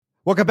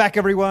Welcome back,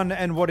 everyone.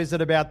 And what is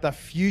it about the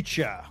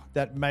future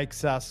that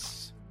makes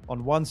us,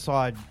 on one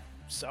side,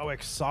 so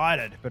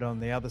excited, but on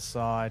the other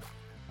side,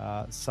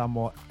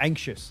 somewhat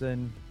anxious?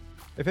 And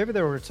if ever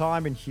there were a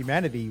time in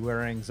humanity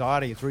where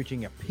anxiety is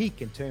reaching a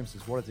peak in terms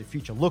of what does the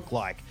future look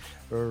like,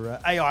 or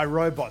AI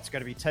robots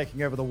going to be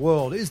taking over the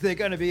world, is there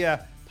going to be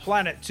a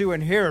planet to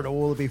inherit, or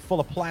will it be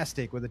full of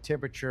plastic with the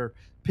temperature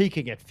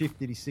peaking at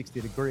 50 to 60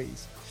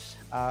 degrees?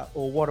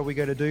 Or what are we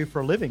going to do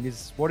for a living?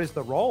 What is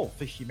the role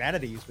for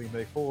humanity as we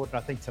move forward? And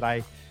I think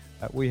today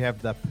we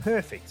have the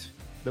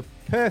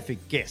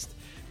perfect guest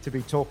to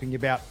be talking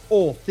about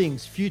all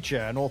things future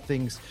and all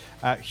things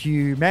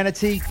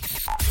humanity.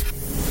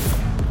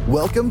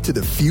 Welcome to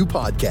the Few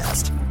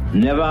Podcast.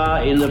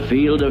 Never in the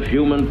field of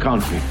human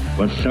conflict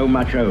was so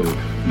much owed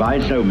by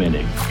so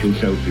many to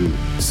so few.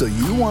 So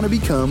you want to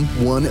become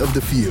one of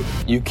the few.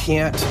 You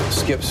can't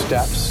skip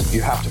steps.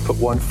 You have to put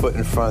one foot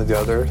in front of the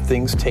other.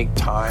 Things take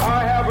time.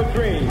 I have a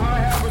dream. I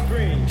have a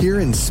dream.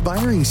 Hear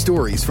inspiring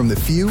stories from the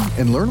few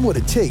and learn what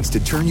it takes to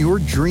turn your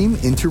dream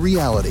into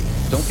reality.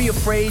 Don't be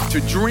afraid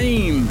to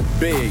dream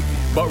big.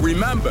 But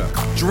remember,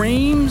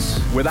 dreams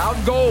without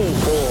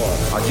goals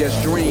are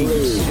just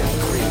dreams.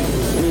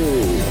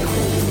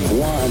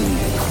 1.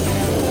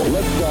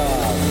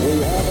 Liftoff.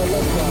 We have a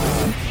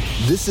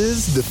liftoff. This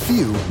is The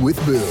Few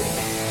with Boo.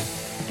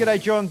 G'day,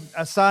 John.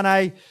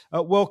 Sanei,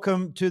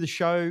 welcome to the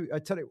show. I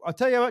tell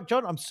you what,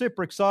 John, I'm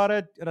super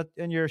excited,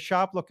 and you're a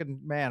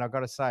sharp-looking man, I've got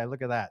to say.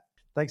 Look at that.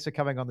 Thanks for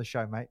coming on the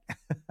show, mate.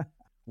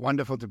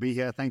 Wonderful to be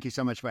here. Thank you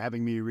so much for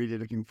having me. Really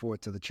looking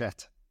forward to the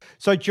chat.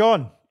 So,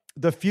 John,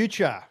 the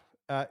future,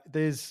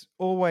 there's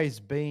always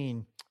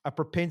been a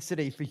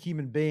propensity for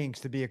human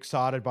beings to be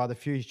excited by the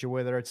future,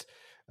 whether it's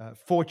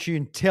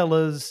fortune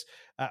tellers,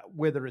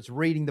 whether it's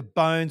reading the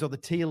bones or the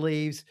tea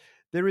leaves.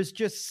 There is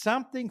just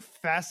something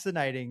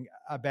fascinating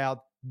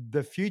about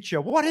the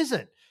future. What is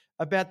it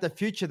about the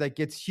future that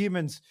gets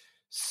humans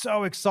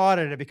so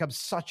excited it becomes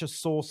such a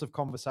source of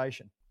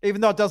conversation,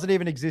 even though it doesn't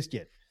even exist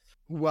yet?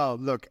 Well,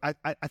 look, I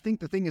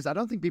think the thing is, I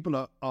don't think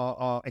people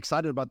are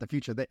excited about the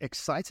future. They're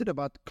excited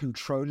about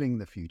controlling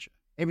the future.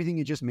 Everything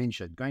you just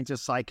mentioned, going to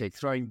psychic,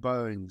 throwing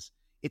bones.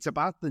 It's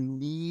about the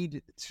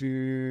need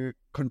to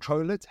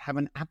control it, have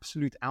an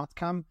absolute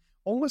outcome,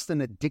 almost an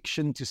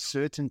addiction to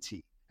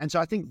certainty. And so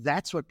I think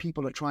that's what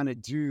people are trying to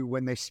do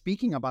when they're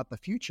speaking about the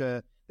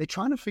future. They're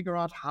trying to figure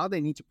out how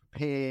they need to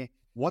prepare,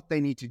 what they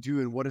need to do,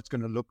 and what it's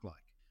going to look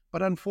like.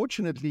 But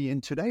unfortunately,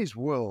 in today's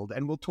world,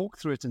 and we'll talk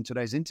through it in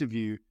today's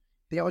interview,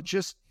 there are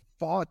just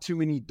far too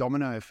many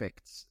domino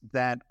effects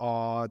that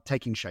are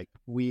taking shape.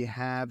 We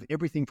have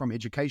everything from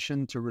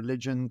education to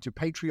religion to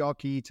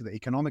patriarchy to the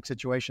economic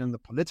situation, the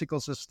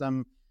political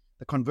system,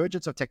 the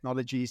convergence of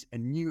technologies,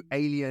 and new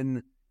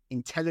alien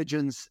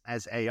intelligence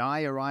as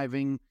AI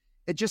arriving.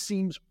 It just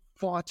seems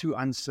far too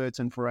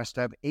uncertain for us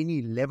to have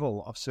any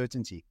level of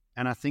certainty.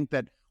 And I think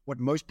that what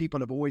most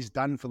people have always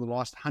done for the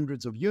last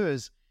hundreds of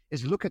years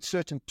is look at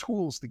certain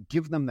tools that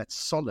give them that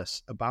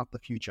solace about the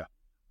future.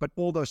 But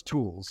all those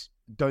tools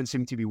don't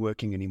seem to be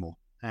working anymore.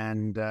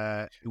 And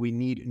we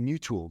need new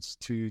tools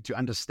to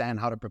understand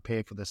how to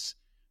prepare for this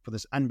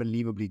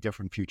unbelievably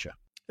different future.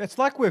 It's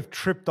like we've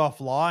tripped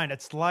offline.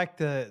 It's like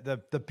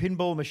the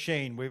pinball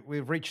machine.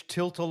 We've reached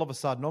tilt all of a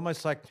sudden,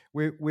 almost like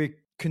we're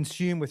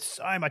consumed with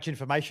so much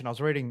information. I was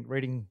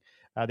reading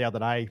the other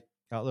day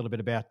a little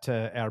bit about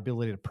our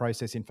ability to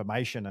process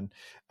information,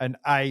 and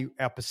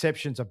our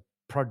perceptions are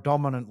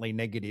predominantly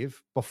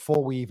negative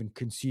before we even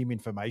consume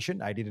information.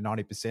 80 to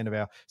 90% of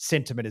our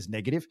sentiment is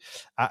negative.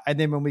 And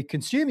then when we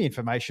consume the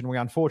information, we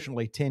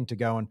unfortunately tend to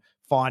go and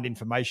find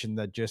information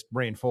that just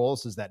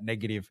reinforces that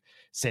negative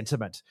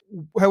sentiment.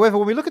 However,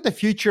 when we look at the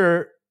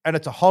future and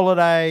it's a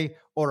holiday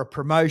or a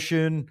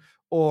promotion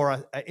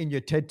or in your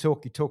TED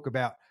Talk, you talk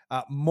about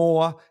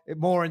more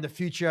in the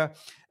future,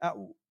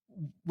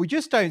 we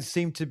just don't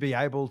seem to be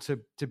able to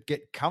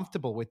get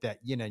comfortable with that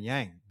yin and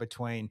yang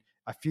between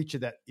a future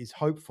that is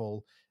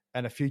hopeful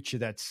and a future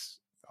that's,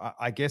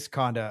 I guess,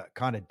 kind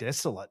of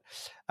desolate.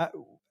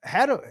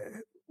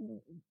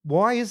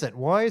 Why is it?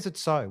 Why is it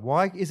so?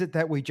 Why is it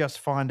that we just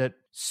find it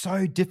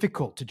so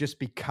difficult to just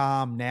be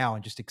calm now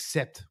and just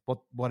accept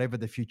whatever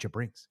the future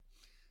brings?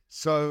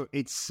 So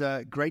it's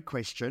a great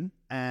question.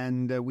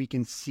 And we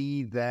can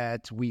see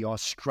that we are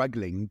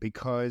struggling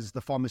because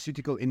the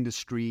pharmaceutical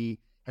industry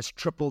has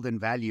tripled in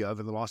value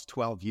over the last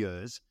 12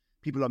 years.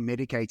 People are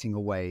medicating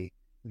away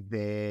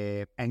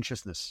their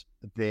anxiousness,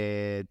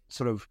 their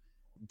sort of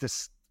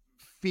this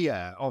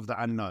fear of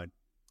the unknown.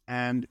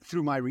 And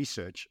through my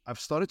research, I've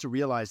started to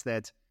realize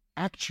that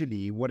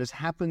actually what has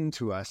happened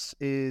to us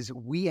is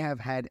we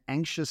have had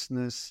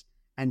anxiousness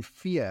and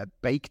fear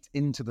baked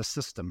into the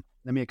system.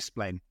 Let me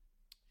explain.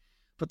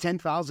 For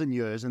 10,000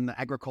 years in the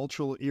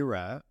agricultural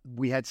era,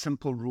 we had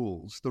simple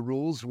rules. The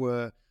rules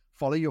were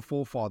follow your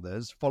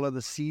forefathers, follow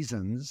the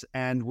seasons,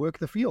 and work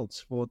the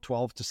fields for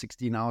 12 to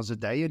 16 hours a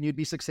day, and you'd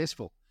be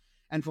successful.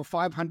 And for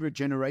 500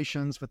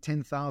 generations, for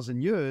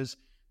 10,000 years,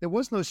 there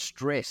was no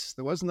stress.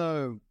 There was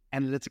no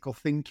analytical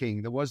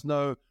thinking. There was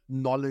no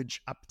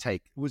knowledge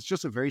uptake. It was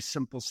just a very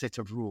simple set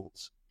of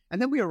rules.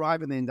 And then we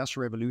arrive in the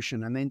Industrial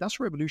Revolution, and the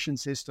Industrial Revolution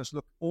says to us,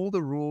 look, all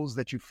the rules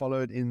that you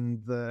followed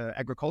in the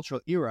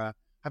agricultural era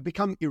have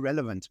become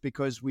irrelevant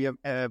because we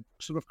have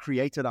sort of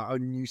created our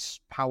own new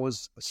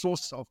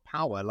source of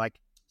power, like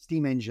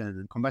steam engine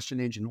and combustion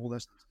engine, all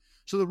those things.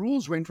 So the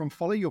rules went from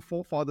follow your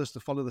forefathers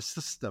to follow the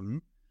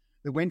system.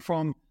 It went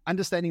from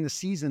understanding the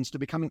seasons to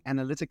becoming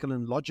analytical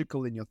and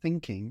logical in your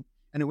thinking.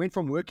 And it went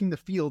from working the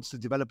fields to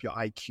develop your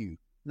IQ.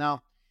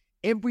 Now,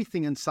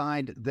 everything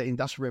inside the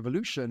Industrial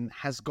Revolution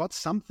has got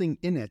something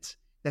in it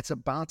that's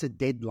about a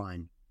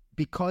deadline,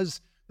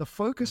 because the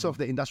focus of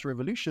the Industrial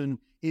Revolution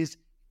is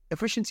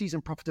efficiencies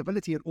and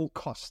profitability at all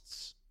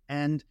costs.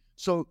 And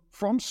so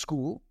from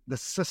school, the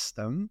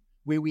system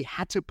where we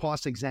had to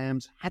pass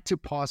exams, had to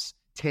pass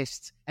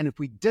tests, and if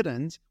we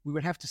didn't, we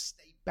would have to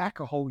stay back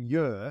a whole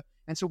year.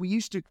 And so we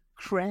used to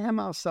cram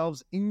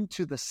ourselves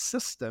into the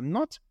system,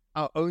 not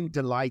our own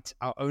delight,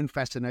 our own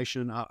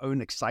fascination, our own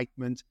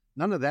excitement.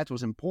 None of that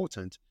was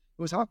important.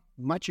 It was how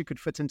much you could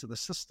fit into the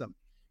system.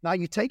 Now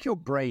you take your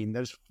brain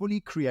that is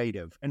fully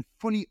creative and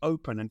fully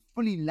open and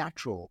fully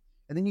lateral,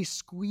 and then you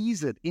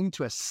squeeze it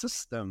into a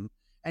system.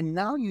 And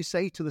now you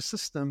say to the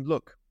system,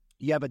 look,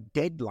 you have a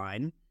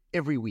deadline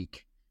every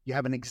week. You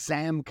have an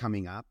exam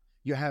coming up.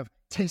 You have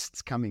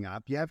tests coming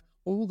up. You have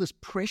all this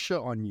pressure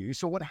on you.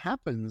 So what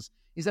happens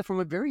is that from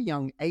a very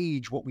young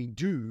age, what we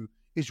do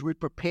is we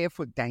prepare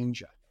for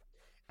danger.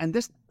 And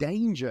this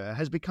danger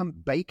has become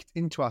baked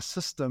into our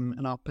system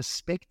and our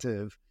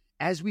perspective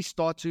as we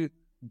start to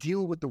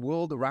deal with the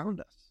world around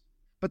us.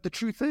 But the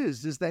truth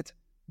is that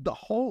the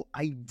whole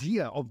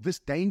idea of this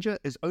danger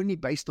is only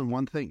based on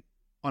one thing,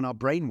 on our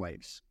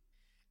brainwaves.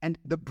 And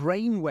the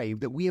brainwave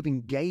that we have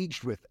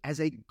engaged with as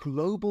a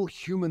global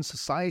human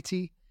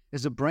society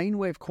is a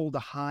brainwave called a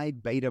high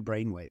beta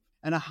brainwave.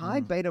 And a high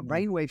beta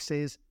brainwave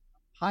says,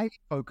 highly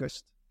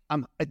focused,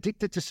 I'm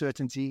addicted to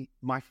certainty,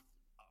 my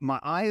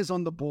eye is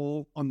on the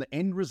ball, on the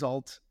end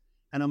result,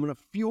 and I'm going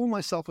to fuel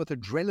myself with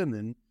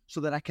adrenaline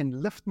so that I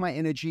can lift my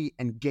energy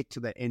and get to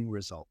the end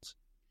result.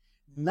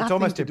 Nothing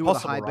almost to do with a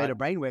impossible, high beta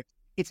right? brainwave.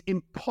 It's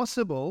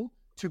impossible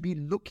to be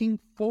looking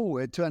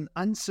forward to an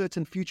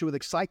uncertain future with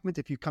excitement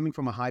if you're coming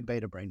from a high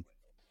beta brainwave.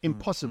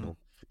 Impossible.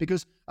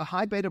 Because a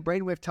high beta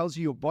brainwave tells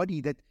you, your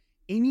body, that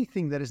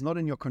anything that is not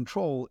in your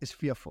control is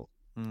fearful.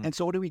 And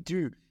so what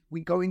do?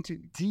 We go into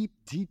deep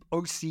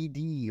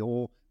OCD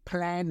or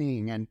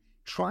planning and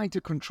trying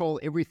to control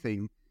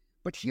everything.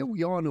 But here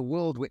we are in a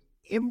world where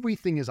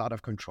everything is out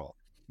of control.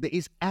 There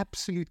is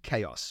absolute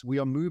chaos. We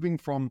are moving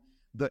from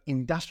the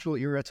industrial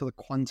era to the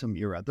quantum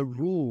era. The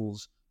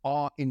rules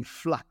are in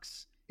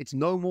flux. It's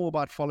no more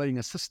about following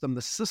a system.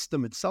 The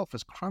system itself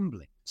is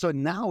crumbling. So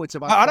now it's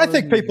about... I don't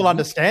think following people the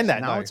understand rules.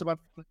 that, Now though. it's about...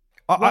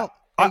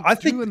 I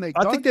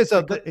think there's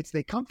it's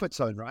their comfort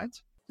zone, right?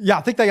 Yeah,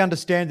 I think they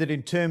understand it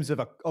in terms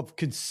of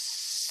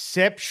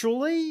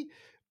conceptually,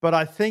 but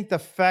I think the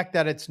fact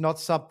that it's not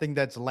something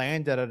that's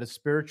landed at a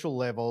spiritual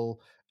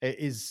level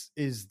is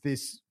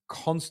this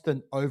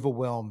constant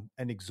overwhelm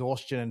and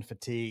exhaustion and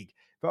fatigue.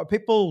 But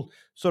people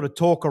sort of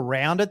talk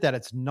around it that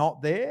it's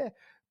not there.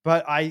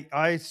 But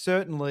I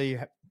certainly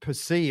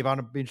perceive,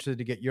 I'm interested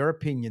to get your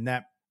opinion,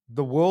 that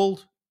the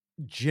world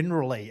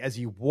generally, as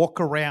you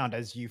walk around,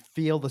 as you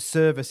feel the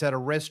service at a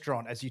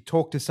restaurant, as you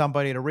talk to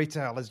somebody at a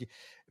retail,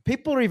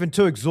 people are even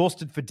too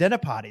exhausted for dinner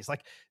parties.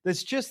 Like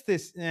there's just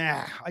this,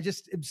 I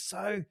just am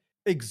so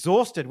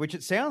exhausted, which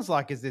it sounds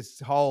like is this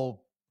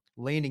whole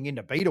leaning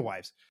into beta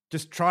waves,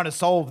 just trying to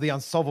solve the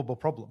unsolvable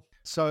problem.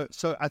 So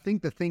I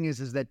think the thing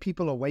is that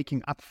people are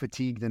waking up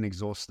fatigued and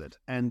exhausted.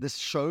 And this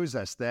shows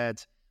us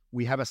that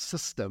we have a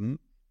system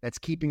that's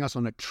keeping us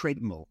on a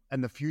treadmill,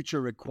 and the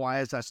future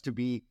requires us to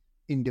be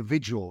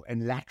individual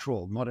and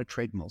lateral, not a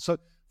treadmill. So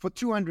for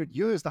 200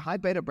 years, the high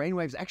beta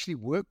brainwaves actually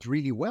worked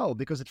really well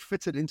because it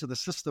fitted into the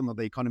system of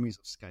the economies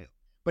of scale.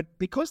 But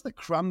because the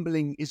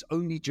crumbling is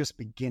only just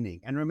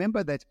beginning, and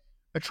remember that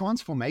a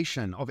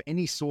transformation of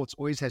any sort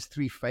always has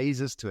three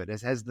phases to it.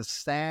 It has the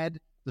sad,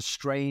 the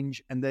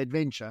strange, and the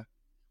adventure.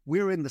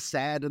 We're in the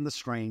sad and the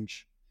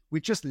strange.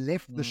 We've just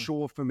left the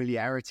shore of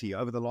familiarity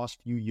over the last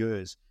few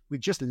years. We've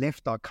just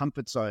left our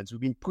comfort zones.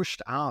 We've been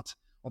pushed out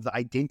of the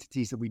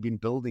identities that we've been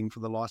building for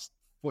the last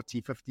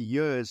 40, 50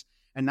 years.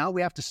 And now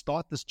we have to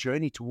start this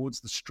journey towards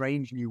the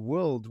strange new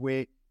world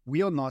where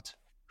we are not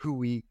who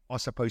we are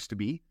supposed to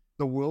be.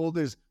 The world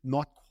is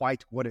not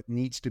quite what it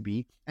needs to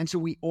be. And so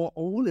we are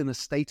all in a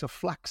state of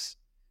flux.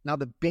 Now,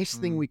 the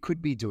best thing we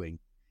could be doing,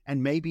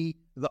 and maybe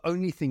the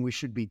only thing we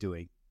should be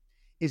doing,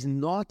 is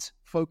not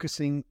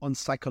focusing on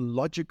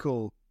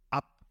psychological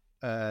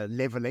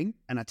leveling.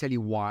 And I tell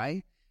you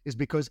why, is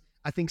because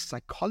I think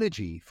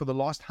psychology for the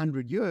last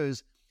 100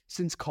 years,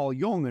 since Carl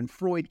Jung and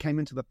Freud came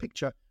into the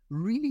picture,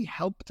 really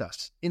helped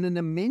us in an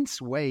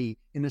immense way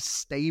in a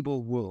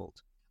stable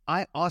world.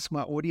 I ask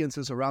my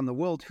audiences around the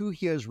world, who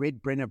here has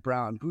read Brené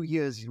Brown? Who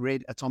here has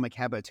read Atomic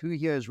Habits? Who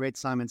here has read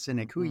Simon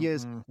Sinek? Who here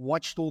has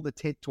watched all the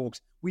TED Talks?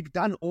 We've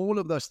done all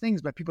of those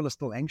things, but people are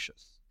still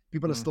anxious.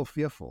 People are still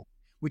fearful,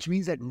 which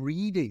means that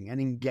reading and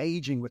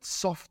engaging with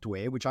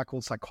software, which I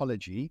call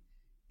psychology,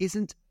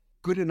 isn't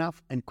good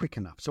enough and quick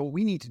enough. So what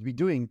we need to be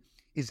doing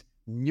is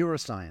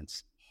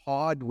neuroscience,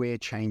 hardware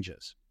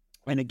changes.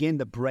 And again,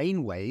 the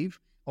brain wave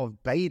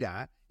of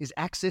beta is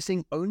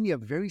accessing only a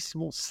very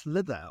small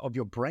slither of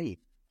your brain.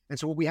 And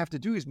so what we have to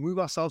do is move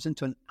ourselves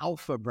into an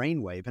alpha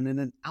brainwave. And in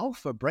an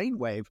alpha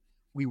brainwave,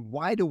 we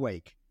wide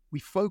awake, we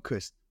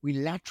focused, we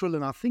lateral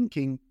in our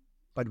thinking,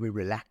 but we're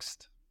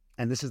relaxed.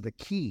 And this is the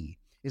key,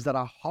 is that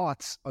our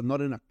hearts are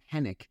not in a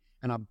panic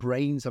and our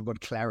brains have got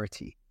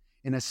clarity.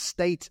 In a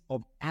state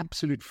of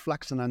absolute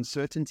flux and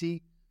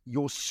uncertainty,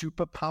 your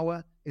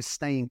superpower is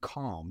staying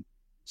calm.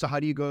 So how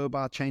do you go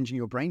about changing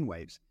your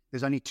brainwaves?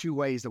 There's only two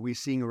ways that we're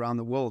seeing around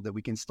the world that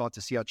we can start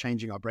to see are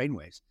changing our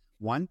brainwaves.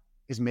 One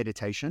is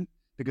meditation,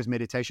 because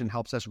meditation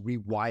helps us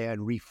rewire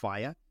and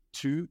refire.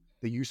 Two,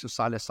 the use of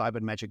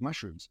psilocybin magic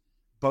mushrooms.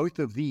 Both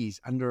of these,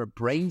 under a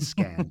brain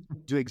scan,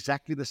 do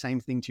exactly the same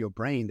thing to your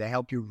brain. They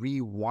help you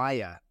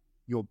rewire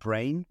your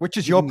brain. Which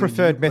is your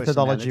preferred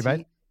methodology,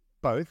 mate?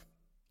 Both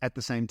at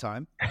the same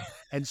time.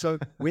 And so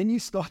when you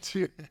start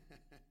to...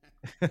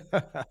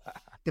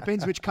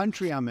 Depends which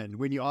country I'm in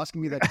when you're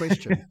asking me that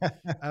question.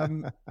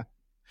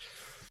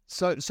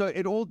 So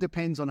it all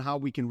depends on how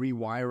we can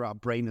rewire our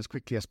brain as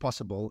quickly as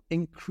possible,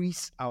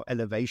 increase our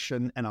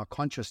elevation and our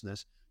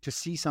consciousness to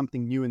see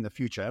something new in the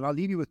future. And I'll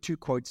leave you with two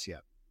quotes here.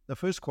 The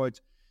first quote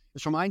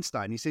is from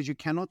Einstein. He says, you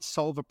cannot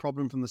solve a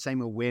problem from the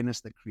same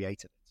awareness that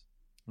created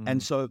it.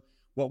 And so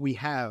what we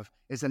have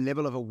is a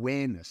level of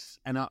awareness,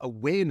 and our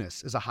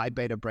awareness is a high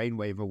beta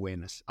brainwave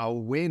awareness. Our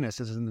awareness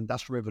is an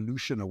industrial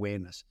revolution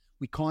awareness.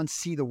 We can't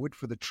see the wood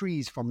for the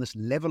trees from this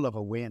level of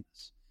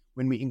awareness.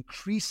 When we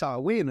increase our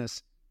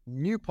awareness,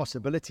 new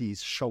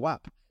possibilities show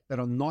up that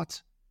are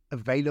not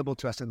available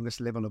to us in this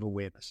level of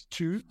awareness.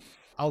 Two,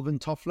 Alvin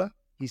Toffler,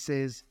 he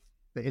says,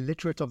 the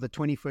illiterate of the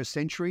 21st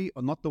century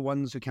are not the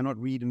ones who cannot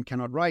read and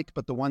cannot write,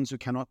 but the ones who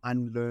cannot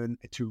unlearn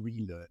to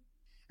relearn.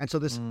 And so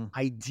this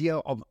idea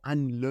of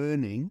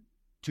unlearning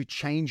to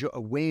change your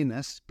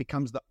awareness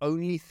becomes the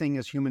only thing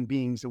as human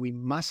beings that we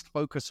must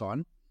focus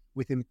on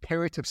with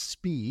imperative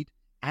speed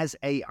as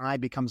AI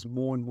becomes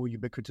more and more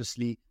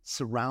ubiquitously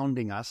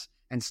surrounding us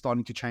and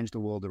starting to change the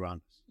world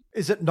around us.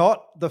 Is it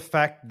not the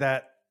fact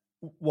that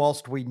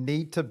whilst we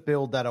need to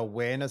build that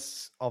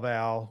awareness of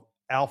our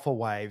alpha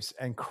waves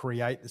and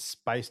create the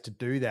space to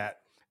do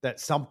that, that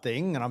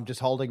something, and I'm just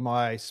holding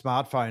my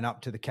smartphone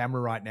up to the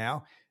camera right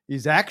now,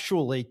 is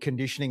actually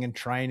conditioning and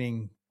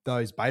training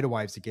those beta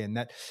waves again?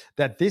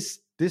 That this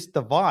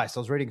device, I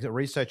was reading a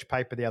research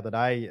paper the other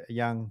day, a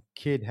young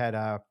kid had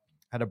a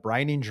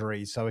brain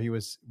injury, so he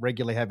was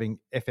regularly having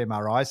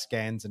fMRI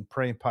scans, and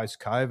pre and post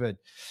COVID,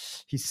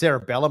 his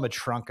cerebellum had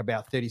shrunk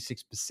about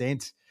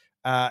 36%,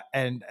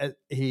 and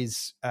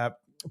his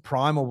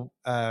primal,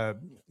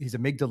 his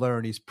amygdala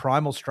and his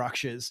primal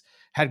structures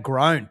had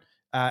grown,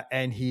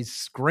 and his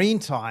screen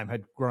time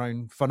had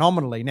grown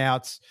phenomenally. Now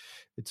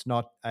it's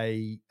not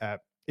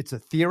it's a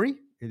theory.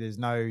 There's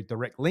no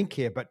direct link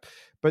here, but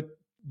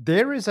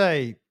there is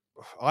I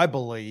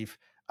believe,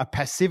 a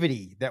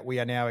passivity that we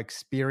are now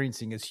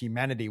experiencing as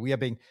humanity. We are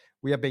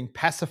being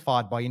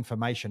pacified by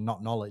information,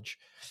 not knowledge.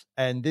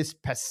 And this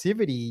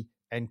passivity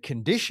and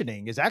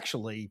conditioning is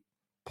actually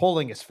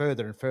pulling us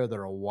further and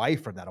further away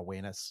from that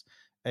awareness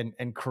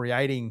and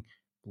creating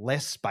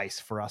less space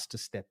for us to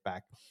step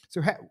back.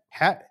 So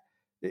how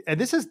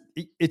and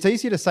it's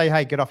easy to say,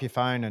 hey, get off your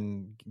phone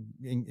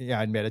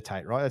and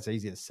meditate, right? That's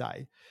easy to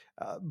say.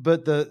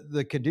 But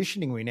the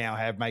conditioning we now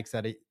have makes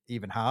that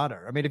even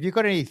harder. I mean, have you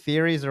got any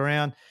theories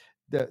around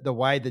the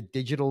way the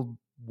digital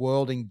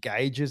world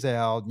engages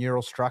our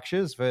neural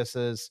structures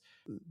versus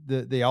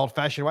the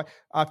old-fashioned way?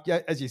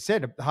 As you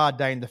said, a hard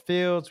day in the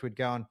fields, we'd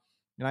go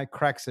and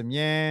crack some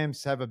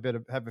yams, have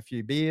a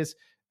few beers,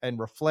 and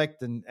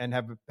reflect and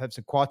have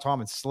some quiet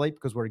time and sleep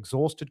because we're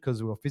exhausted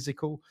because we're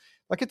physical.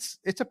 Like it's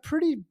a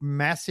pretty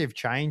massive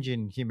change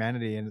in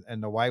humanity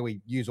and the way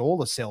we use all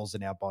the cells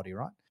in our body,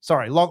 right?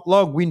 Sorry,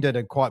 long-winded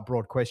and quite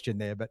broad question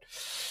there, but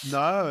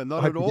no,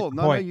 not at all.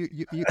 No,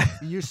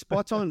 you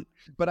spot on.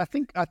 But I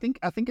think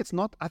it's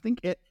not. I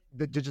think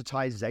the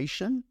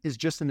digitization is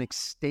just an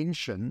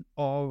extension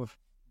of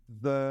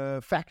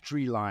the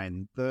factory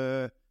line,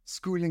 the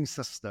schooling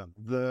system,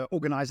 the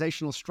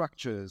organizational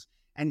structures,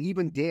 and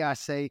even, dare I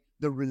say,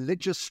 the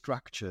religious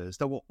structures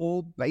that were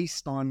all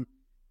based on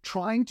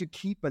trying to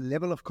keep a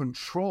level of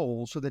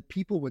control so that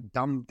people were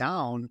dumbed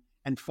down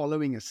and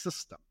following a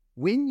system.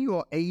 When you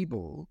are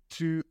able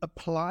to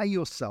apply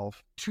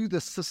yourself to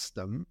the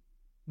system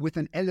with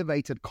an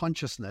elevated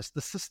consciousness, the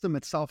system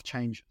itself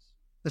changes.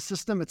 The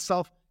system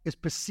itself is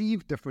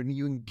perceived differently.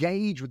 You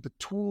engage with the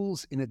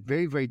tools in a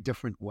very, very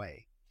different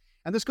way.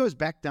 And this goes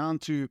back down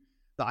to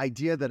the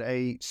idea that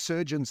a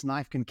surgeon's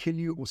knife can kill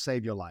you or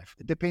save your life.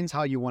 It depends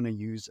how you want to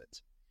use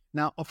it.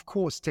 Now, of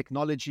course,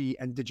 technology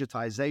and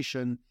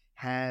digitization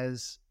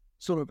has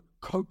sort of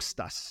coaxed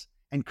us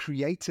and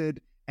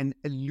created an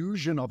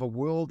illusion of a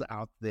world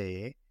out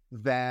there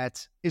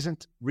that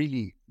isn't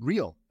really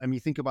real. I mean,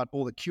 think about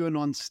all the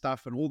QAnon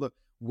stuff and all the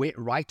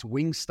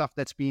right-wing stuff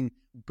that's been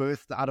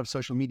birthed out of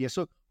social media.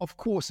 So, of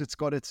course, it's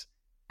got its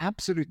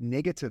absolute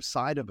negative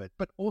side of it,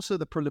 but also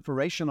the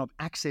proliferation of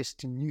access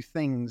to new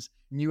things,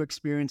 new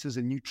experiences,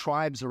 and new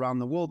tribes around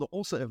the world are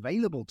also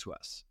available to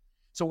us.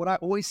 So what I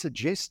always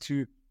suggest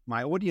to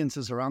my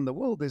audiences around the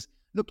world is,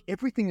 look,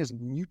 everything is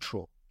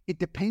neutral. It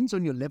depends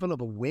on your level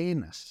of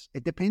awareness.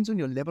 It depends on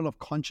your level of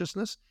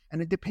consciousness,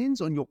 and it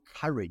depends on your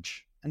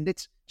courage. And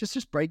let's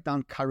just break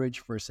down courage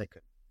for a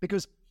second,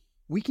 because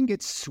we can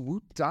get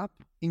swooped up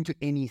into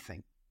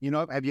anything.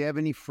 Have you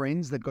any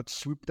friends that got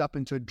swooped up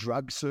into a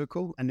drug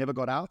circle and never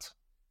got out?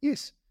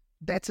 Yes,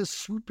 that's a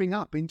swooping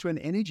up into an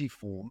energy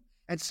form.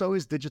 And so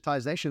is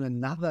digitization,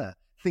 another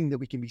thing that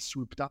we can be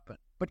swooped up in.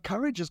 But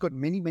courage has got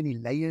many, many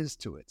layers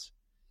to it.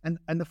 And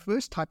the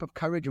first type of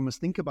courage we must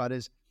think about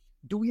is,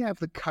 do we have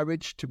the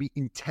courage to be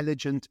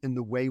intelligent in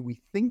the way we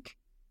think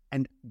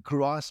and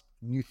grasp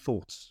new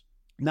thoughts?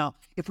 Now,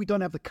 if we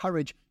don't have the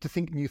courage to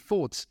think new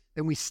thoughts,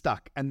 then we're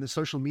stuck, and the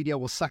social media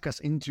will suck us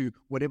into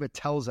whatever it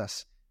tells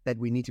us that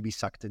we need to be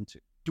sucked into.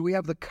 Do we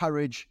have the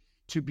courage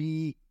to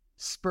be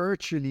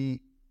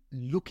spiritually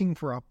looking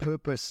for our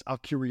purpose, our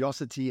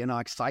curiosity, and our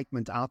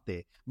excitement out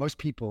there? Most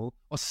people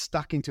are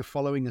stuck into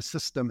following a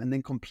system and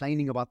then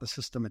complaining about the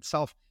system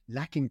itself,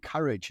 lacking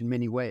courage in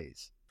many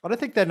ways. I don't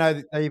think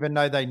they even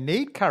know they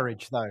need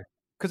courage, though,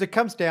 because it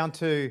comes down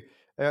to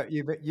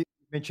you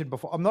mentioned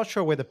before. I'm not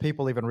sure whether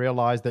people even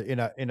realize that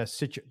in a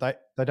situation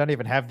they don't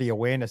even have the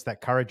awareness that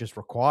courage is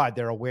required.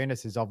 Their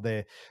awareness is of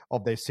their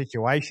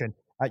situation.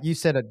 You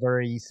said it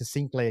very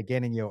succinctly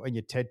again in your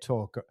TED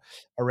talk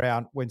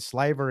around when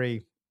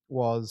slavery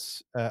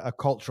was a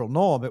cultural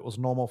norm. It was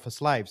normal for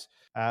slaves.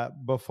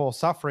 Before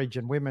suffrage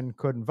and women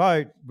couldn't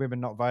vote, women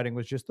not voting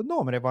was just the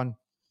norm, and everyone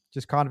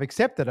just kind of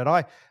accepted it.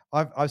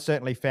 I've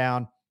certainly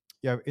found,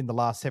 in the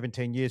last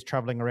 17 years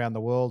traveling around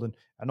the world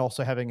and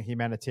also having a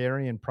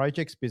humanitarian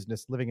projects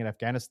business, living in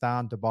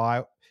Afghanistan,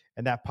 Dubai,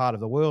 and that part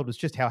of the world, is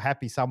just how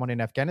happy someone in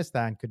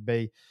Afghanistan could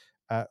be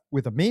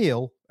with a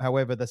meal.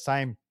 However, the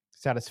same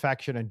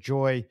satisfaction and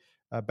joy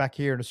back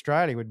here in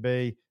Australia would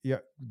be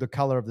the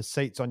color of the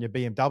seats on your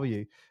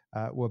BMW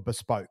were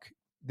bespoke.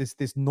 This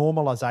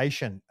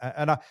normalization.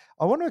 And I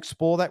want to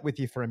explore that with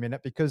you for a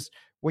minute, because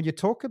when you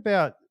talk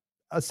about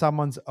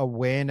someone's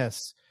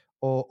awareness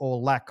or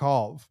lack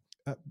of,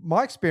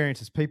 my experience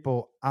is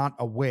people aren't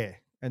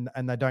aware and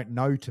they don't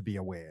know to be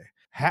aware.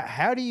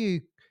 How do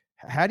you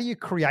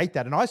create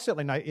that? And I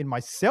certainly know in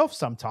myself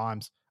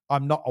sometimes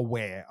I'm not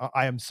aware.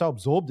 I am so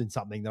absorbed in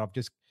something that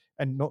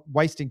and not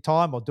wasting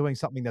time or doing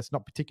something that's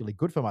not particularly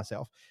good for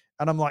myself.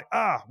 And I'm like,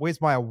 where's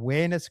my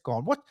awareness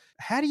gone?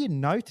 How do you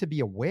know to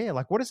be aware?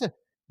 Like, what is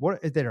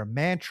there a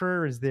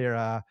mantra? Is there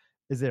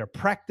a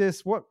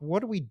practice? What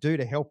do we do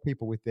to help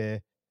people with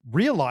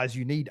realize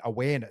you need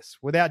awareness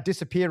without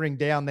disappearing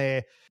down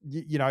their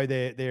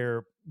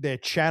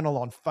channel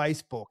on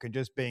Facebook and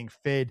just being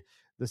fed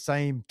the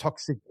same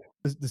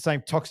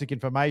toxic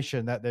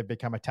information that they've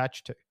become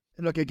attached to?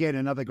 Look, again,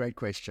 another great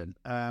question.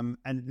 And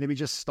let me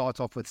just start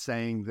off with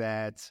saying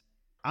that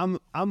I'm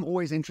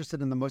always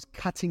interested in the most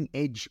cutting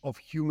edge of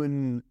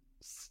human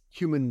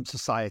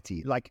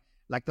society, like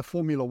the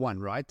Formula One,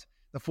 right?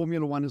 The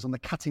Formula One is on the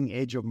cutting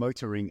edge of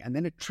motoring, and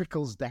then it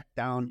trickles that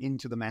down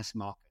into the mass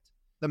market.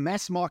 The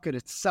mass market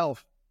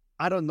itself,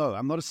 I don't know.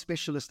 I'm not a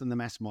specialist in the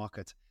mass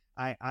market.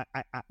 I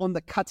on the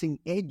cutting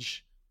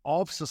edge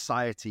of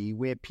society,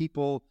 where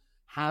people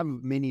have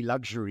many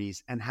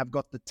luxuries and have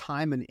got the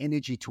time and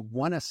energy to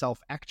want to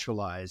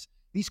self-actualize,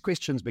 these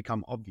questions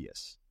become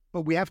obvious.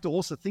 But we have to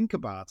also think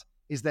about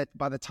is that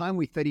by the time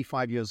we're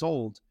 35 years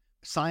old,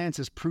 science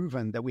has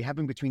proven that we're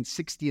having between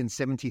 60 and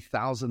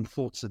 70,000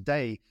 thoughts a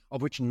day,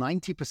 of which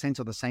 90%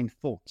 are the same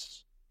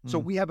thoughts. So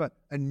we have a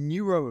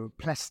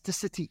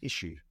neuroplasticity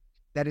issue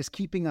that is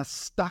keeping us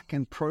stuck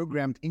and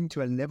programmed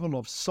into a level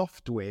of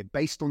software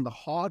based on the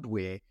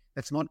hardware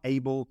that's not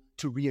able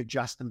to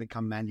readjust and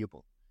become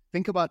malleable.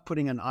 Think about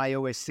putting an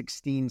iOS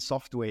 16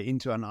 software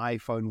into an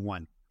iPhone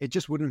 1. It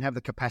just wouldn't have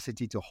the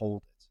capacity to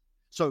hold it.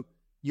 So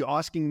you're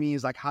asking me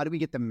is like, how do we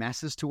get the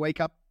masses to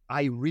wake up?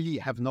 I really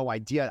have no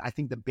idea. I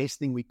think the best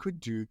thing we could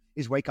do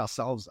is wake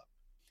ourselves up.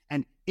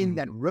 And in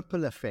that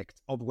ripple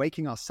effect of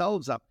waking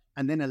ourselves up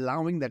and then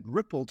allowing that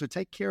ripple to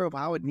take care of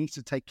how it needs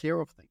to take care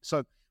of things.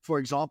 So, for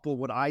example,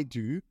 what I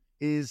do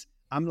is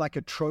I'm like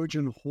a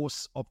Trojan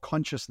horse of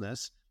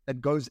consciousness that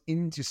goes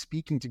into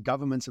speaking to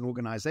governments and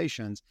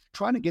organizations,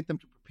 trying to get them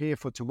to prepare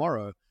for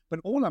tomorrow. But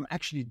all I'm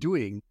actually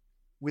doing,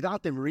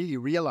 without them really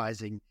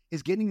realizing,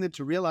 is getting them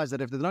to realize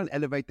that if they don't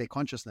elevate their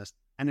consciousness,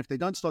 and if they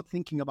don't start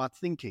thinking about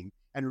thinking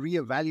and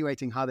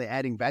reevaluating how they're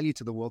adding value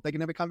to the world, they're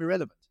going to become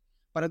irrelevant.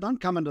 But I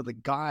don't come under the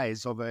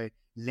guise of a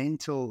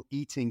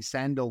lentil-eating,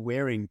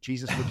 sandal-wearing,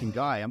 Jesus-looking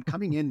guy. I'm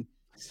coming in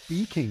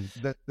speaking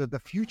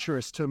the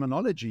futurist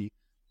terminology,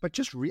 but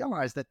just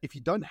realize that if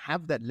you don't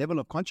have that level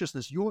of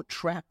consciousness, you're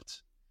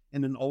trapped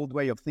in an old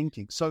way of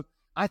thinking. So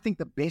I think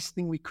the best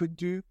thing we could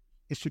do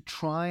is to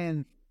try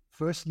and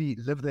firstly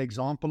live the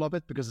example of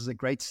it, because there's a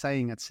great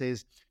saying that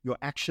says, your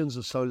actions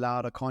are so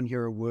loud, I can't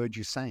hear a word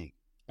you're saying.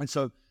 And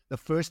so the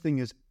first thing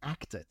is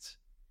act it.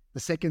 The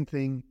second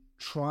thing,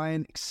 try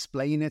and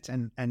explain it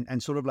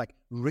and sort of like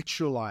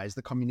ritualize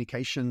the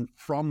communication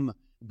from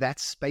that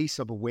space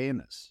of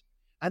awareness.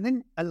 And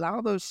then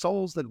allow those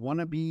souls that want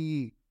to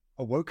be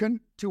awoken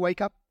to wake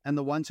up, and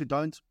the ones who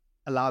don't,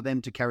 allow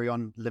them to carry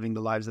on living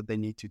the lives that they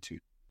need to too.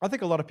 I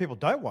think a lot of people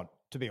don't want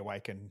to be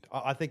awakened.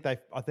 I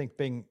think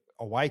being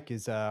awake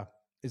is a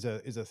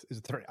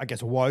I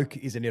guess woke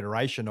is an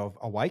iteration of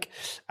awake.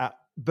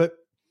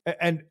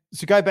 And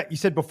to go back, you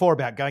said before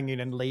about going in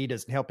and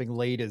leaders and helping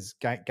leaders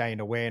gain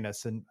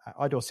awareness. And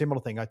I do a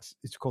similar thing.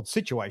 It's called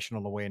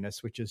situational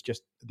awareness, which is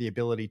just the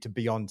ability to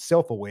be on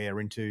self-aware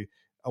into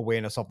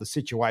awareness of the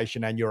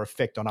situation and your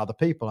effect on other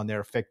people and their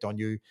effect on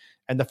you,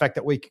 and the fact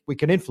that we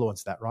can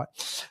influence that, right?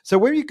 So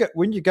when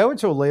you go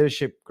into a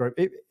leadership group,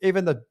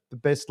 even the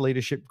best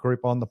leadership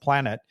group on the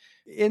planet,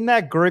 in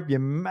that group you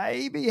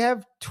maybe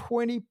have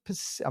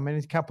 20%. I mean,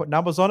 you can't put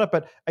numbers on it,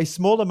 but a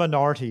smaller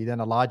minority than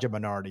a larger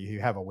minority who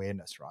have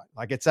awareness, right?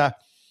 Like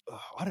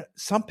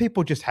some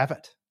people just have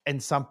it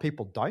and some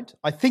people don't.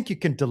 I think you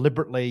can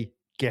deliberately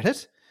get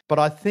it, but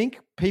I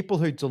think people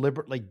who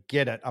deliberately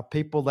get it are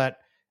people that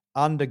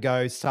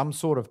undergo some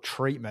sort of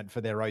treatment for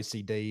their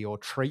OCD or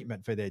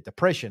treatment for their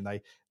depression.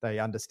 They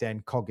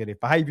understand cognitive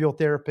behavioral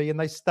therapy, and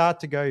they start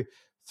to go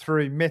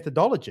through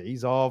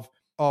methodologies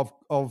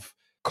of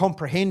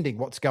comprehending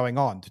what's going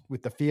on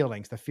with the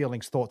feelings,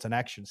 thoughts, and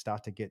actions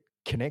start to get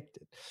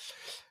connected.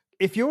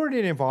 If you're in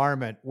an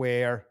environment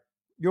where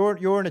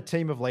you're in a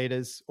team of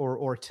leaders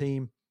or a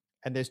team,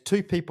 and there's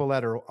two people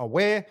that are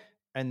aware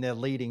and they're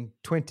leading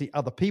 20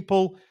 other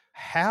people,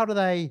 how do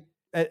they,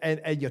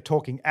 and you're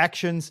talking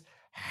actions,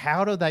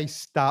 how do they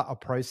start a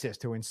process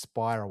to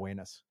inspire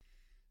awareness?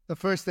 The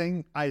first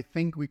thing I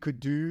think we could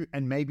do,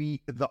 and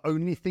maybe the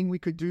only thing we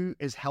could do,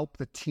 is help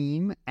the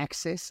team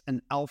access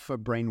an alpha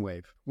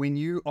brainwave. When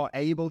you are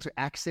able to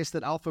access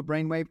that alpha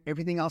brainwave,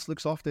 everything else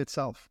looks after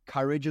itself.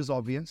 Courage is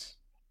obvious.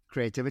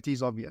 Creativity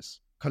is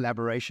obvious.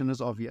 Collaboration is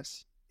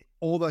obvious.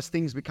 All those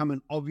things become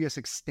an obvious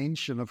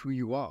extension of who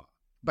you are.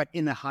 But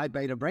in a high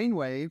beta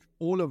brainwave,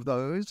 all of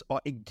those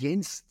are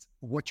against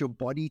what your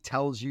body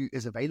tells you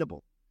is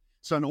available.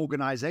 So an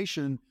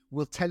organization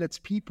will tell its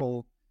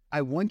people,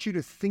 I want you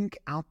to think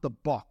out the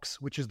box,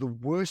 which is the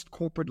worst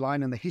corporate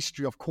line in the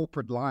history of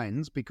corporate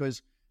lines,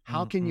 because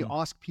how can you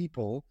ask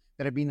people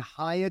that have been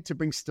hired to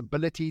bring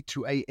stability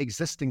to an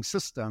existing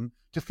system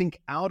to think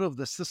out of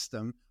the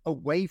system,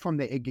 away from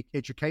their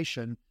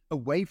education,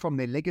 away from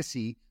their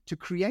legacy, to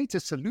create a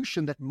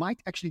solution that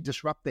might actually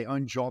disrupt their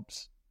own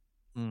jobs?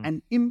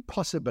 An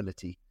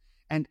impossibility.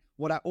 And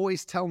what I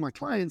always tell my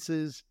clients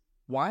is,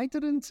 why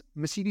didn't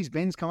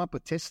Mercedes-Benz come up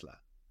with Tesla?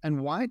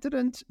 And why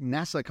didn't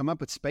NASA come up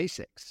with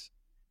SpaceX?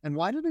 And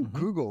why didn't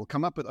Google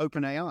come up with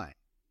OpenAI?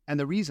 And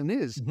the reason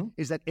is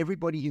that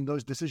everybody in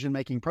those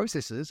decision-making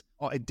processes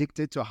are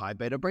addicted to a high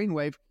beta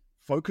brainwave,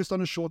 focused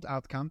on a short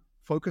outcome,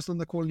 focused on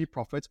the quarterly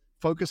profits,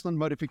 focused on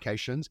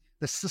modifications.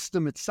 The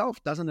system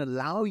itself doesn't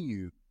allow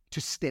you to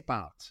step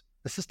out.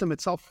 The system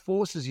itself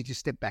forces you to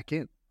step back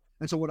in.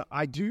 And so what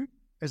I do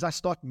is I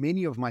start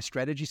many of my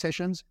strategy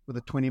sessions with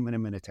a 20-minute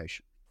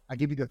meditation. I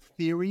give you the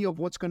theory of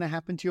what's going to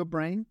happen to your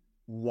brain,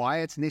 why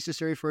it's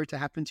necessary for it to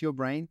happen to your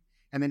brain.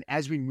 And then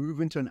as we move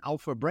into an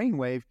alpha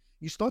brainwave,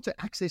 you start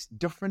to access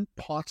different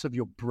parts of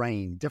your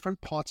brain, different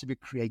parts of your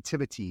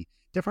creativity,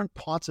 different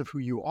parts of who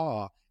you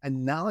are.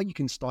 And now you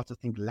can start to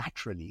think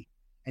laterally.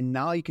 And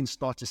now you can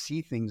start to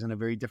see things in a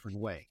very different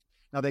way.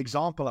 Now, the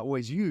example I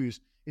always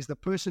use is the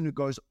person who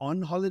goes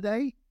on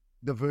holiday.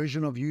 The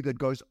version of you that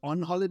goes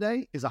on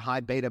holiday is a high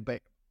beta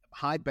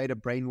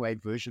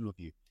brainwave version of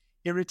you.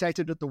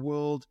 Irritated at the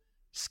world,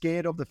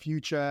 scared of the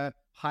future,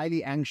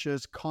 highly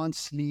anxious, can't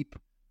sleep,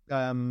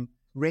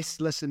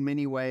 restless in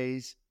many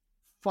ways.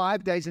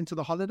 5 days into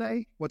the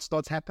holiday, what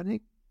starts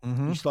happening?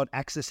 You start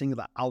accessing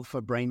the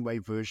alpha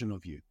brainwave version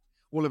of you.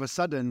 All of a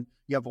sudden,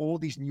 you have all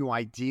these new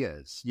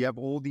ideas. You have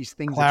all these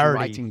things that you're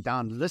writing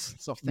down,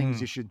 lists of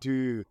things you should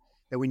do,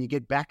 that when you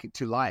get back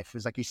to life,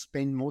 it's like you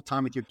spend more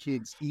time with your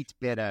kids, eat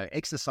better,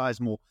 exercise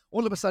more.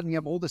 All of a sudden, you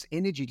have all this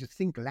energy to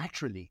think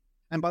laterally.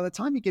 And by the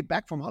time you get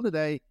back from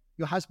holiday,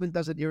 your husband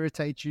doesn't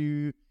irritate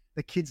you.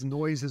 The kids'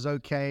 noise is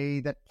okay.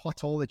 That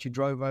pothole that you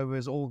drove over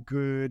is all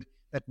good.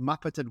 That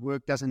Muppet at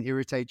work doesn't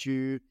irritate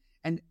you.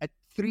 And at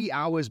 3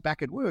 hours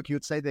back at work, you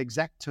would say the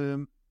exact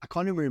term, I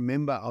can't even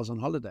remember I was on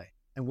holiday.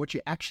 And what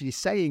you're actually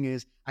saying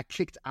is, I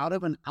clicked out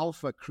of an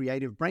alpha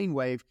creative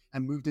brainwave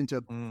and moved into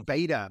a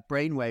beta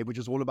brainwave, which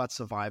is all about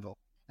survival.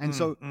 And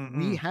so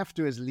we have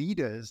to, as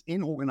leaders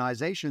in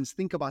organizations,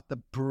 think about the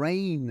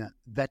brain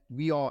that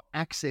we are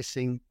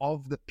accessing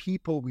of the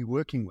people we're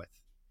working with.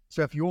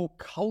 So if your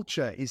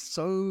culture is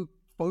so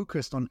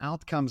focused on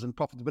outcomes and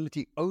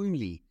profitability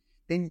only,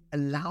 then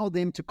allow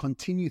them to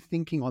continue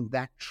thinking on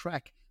that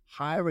track.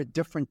 Hire a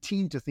different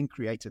team to think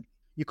creatively.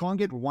 You can't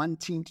get one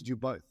team to do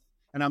both.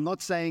 And I'm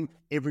not saying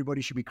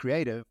everybody should be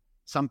creative.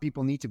 Some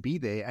people need to be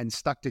there and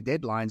stuck to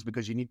deadlines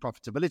because you need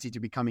profitability to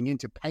be coming in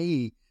to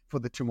pay for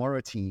the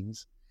tomorrow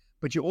teams.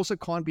 But you also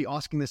can't be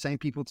asking the same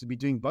people to be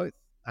doing both.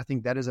 I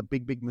think that is a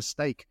big, big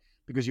mistake,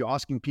 because you're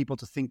asking people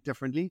to think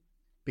differently.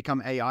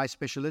 become AI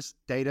specialists,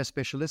 data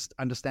specialists,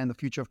 understand the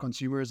future of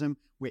consumerism,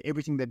 where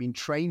everything they've been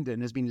trained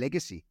in has been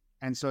legacy.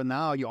 And so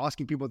now you're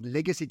asking people with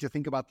legacy to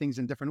think about things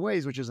in different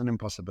ways, which is an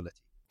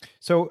impossibility.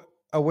 So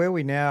are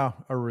we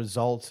now a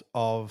result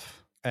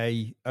of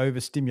a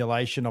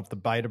overstimulation of the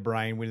beta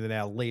brain within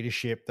our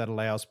leadership that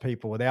allows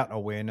people without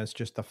awareness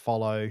just to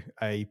follow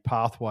a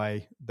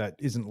pathway that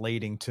isn't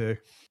leading to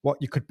what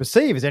you could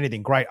perceive as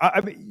anything great?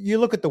 I mean, you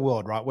look at the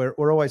world, right?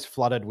 We're always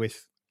flooded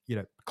with,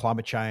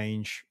 climate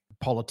change,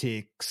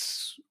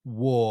 politics,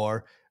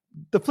 war.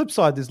 The flip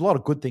side, there's a lot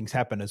of good things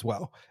happen as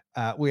well.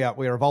 We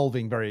are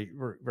evolving very,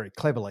 very, very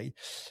cleverly,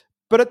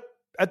 but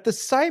at the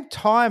same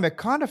time, it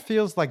kind of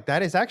feels like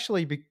that is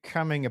actually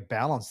becoming a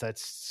balance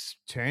that's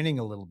turning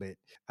a little bit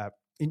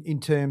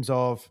in terms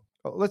of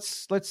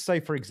let's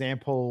say, for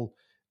example,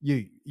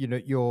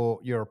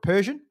 you're a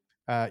Persian,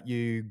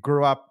 you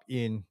grew up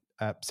in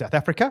South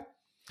Africa,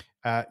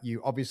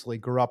 you obviously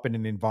grew up in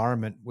an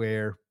environment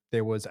where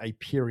there was a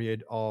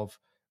period of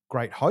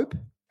great hope,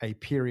 a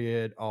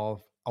period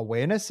of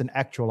awareness and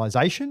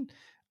actualization,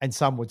 and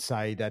some would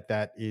say that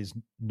that is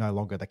no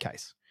longer the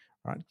case,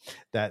 right?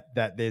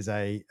 That there's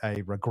a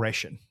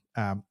regression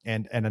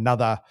and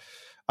another,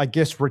 I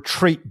guess,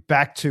 retreat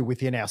back to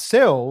within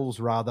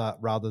ourselves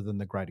rather than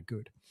the greater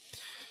good.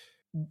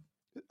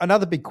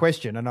 Another big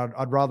question, and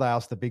I'd rather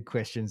ask the big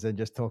questions than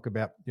just talk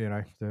about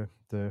the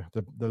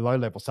low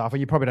level stuff. And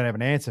you probably don't have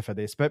an answer for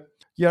this, but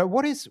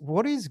what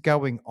is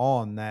going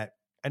on that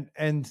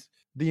and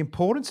the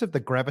importance of the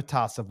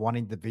gravitas of one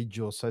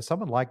individual. So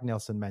someone like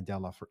Nelson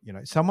Mandela,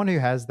 someone who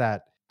has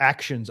that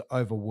actions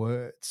over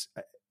words.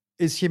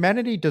 Is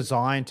humanity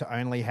designed to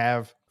only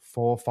have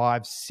 4,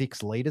 5,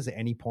 6 leaders at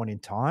any point in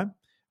time?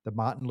 The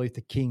Martin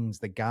Luther Kings,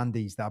 the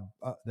Gandhis,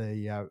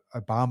 the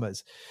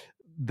Obamas,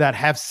 that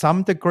have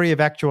some degree of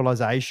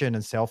actualization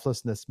and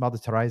selflessness, Mother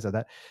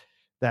Teresa,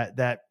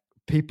 that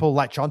people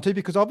latch onto,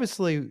 because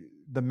obviously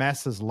the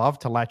masses love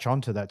to latch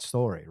onto that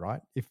story,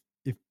 right? If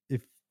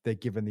they're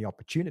given the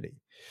opportunity.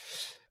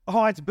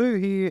 Hi, it's Boo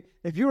here.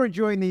 If you're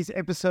enjoying these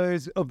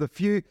episodes of The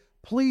Few,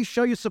 please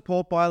show your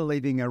support by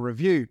leaving a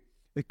review.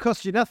 It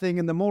costs you nothing,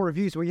 and the more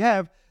reviews we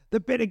have,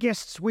 the better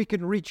guests we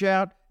can reach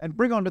out and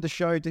bring onto the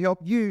show to help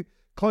you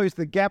close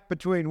the gap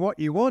between what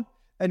you want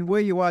and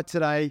where you are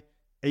today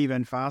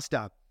even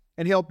faster,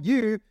 and help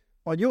you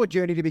on your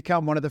journey to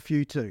become one of the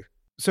few too.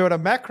 So at a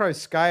macro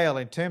scale,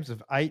 in terms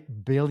of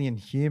 8 billion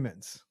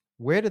humans,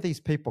 where do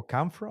these people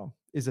come from?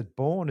 Is it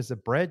born? Is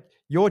it bred?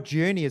 Your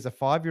journey as a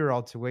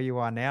 5-year-old to where you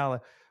are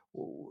now,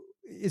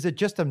 is it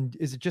just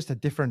a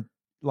different,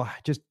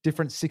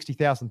 different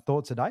 60,000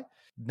 thoughts a day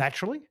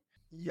naturally?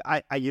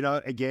 I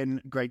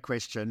again, great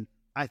question.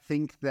 I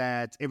think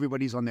that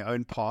everybody's on their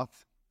own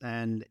path,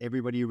 and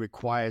everybody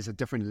requires a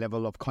different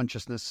level of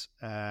consciousness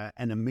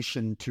and a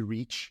mission to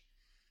reach.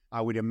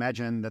 I would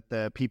imagine that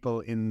the people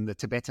in the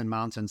Tibetan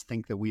mountains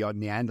think that we are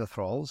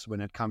Neanderthals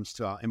when it comes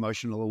to our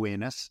emotional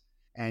awareness.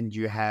 And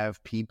you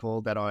have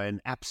people that are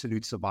in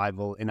absolute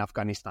survival in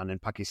Afghanistan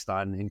and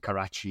Pakistan, in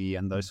Karachi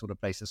and those sort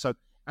of places. So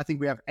I think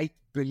we have 8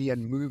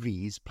 billion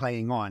movies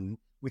playing on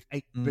with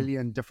 8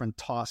 billion different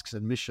tasks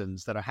and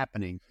missions that are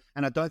happening.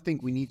 And I don't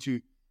think we need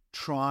to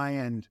try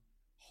and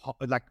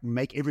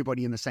make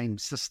everybody in the same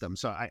system.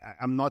 So I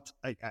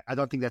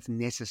don't think that's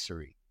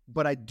necessary.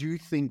 But I do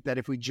think that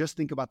if we just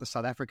think about the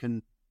South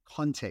African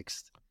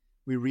context,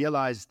 we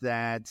realize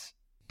that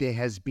there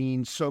has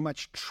been so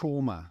much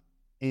trauma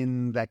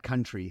in that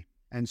country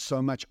and so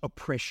much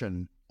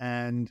oppression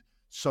and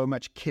so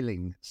much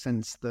killing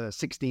since the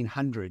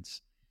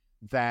 1600s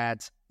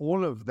that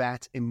all of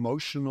that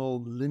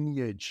emotional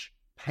lineage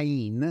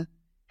pain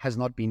has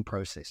not been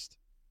processed.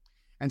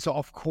 And so,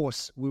 of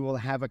course, we will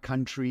have a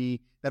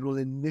country that will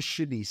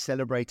initially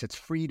celebrate its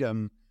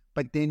freedom,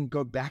 but then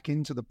go back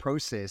into the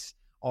process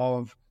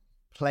of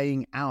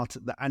playing out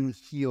the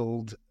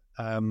unhealed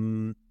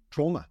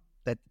trauma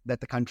that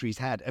the country's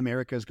had.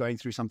 America is going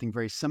through something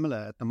very similar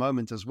at the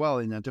moment as well,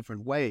 in a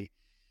different way.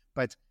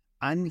 But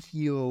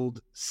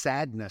unhealed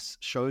sadness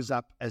shows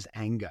up as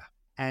anger.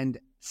 And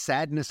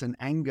sadness and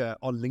anger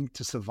are linked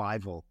to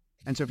survival.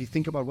 And so if you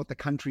think about what the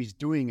country's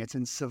doing, it's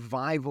in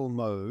survival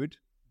mode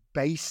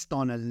based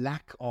on a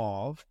lack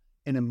of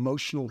an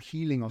emotional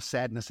healing of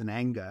sadness and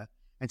anger.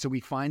 And so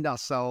we find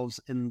ourselves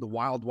in the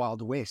wild,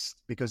 wild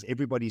west because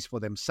everybody's for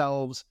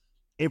themselves.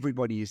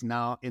 Everybody is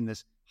now in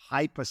this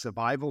hyper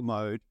survival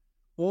mode,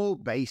 all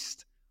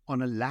based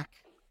on a lack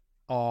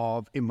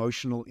of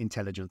emotional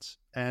intelligence.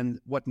 And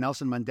what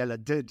Nelson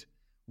Mandela did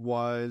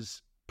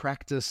was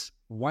practice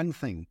one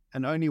thing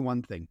and only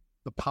one thing,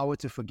 the power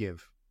to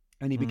forgive.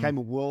 And he became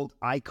a world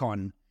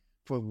icon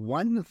for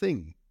one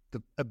thing,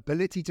 the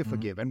ability to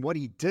forgive. And what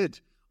he did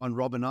on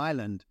Robben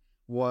Island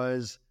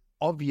was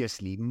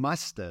obviously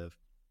must have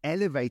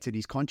elevated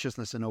his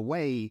consciousness in a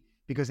way,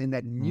 because in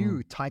that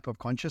new type of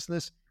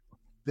consciousness,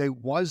 there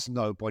was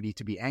nobody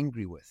to be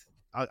angry with.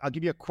 I'll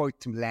give you a quote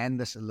to land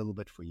this a little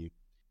bit for you.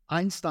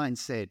 Einstein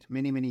said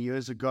many, many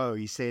years ago,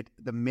 he said,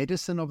 the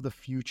medicine of the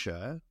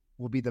future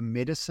will be the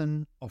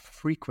medicine of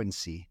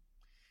frequency.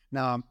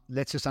 Now,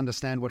 let's just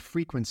understand what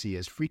frequency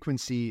is.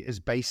 Frequency is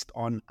based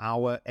on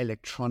our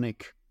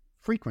electronic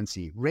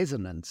frequency,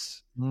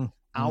 resonance.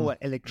 Our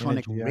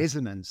electronic Energy, yeah.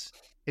 resonance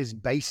is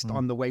based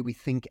on the way we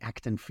think,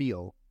 act, and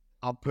feel.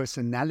 Our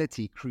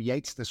personality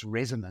creates this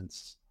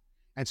resonance.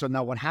 And so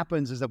now what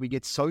happens is that we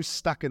get so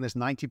stuck in this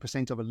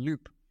 90% of a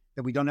loop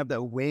that we don't have the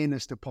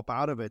awareness to pop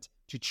out of it,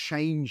 to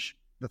change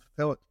the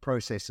thought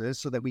processes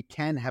so that we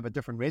can have a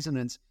different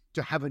resonance,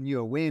 to have a new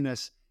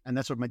awareness. And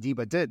that's what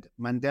Madiba did.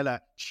 Mandela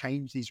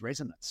changed these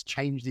resonance,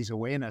 changed these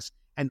awareness.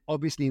 And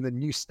obviously in the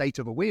new state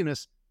of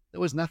awareness,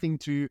 there was nothing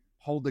to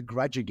hold a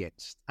grudge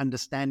against,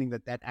 understanding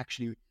that that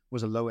actually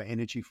was a lower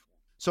energy form.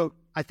 So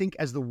I think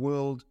as the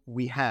world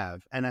we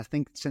have, and I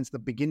think since the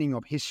beginning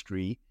of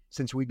history,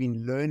 since we've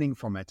been learning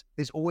from it,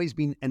 there's always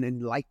been an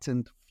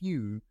enlightened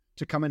few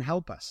to come and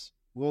help us.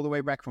 All the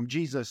way back from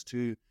Jesus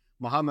to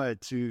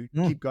Muhammad to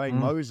keep going,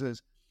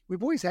 Moses.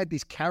 We've always had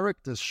these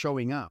characters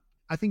showing up.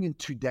 I think in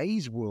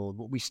today's world,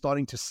 what we're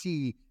starting to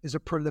see is a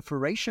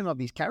proliferation of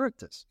these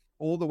characters,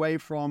 all the way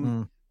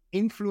from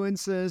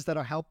influencers that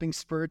are helping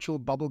spiritual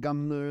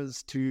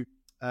bubblegummers to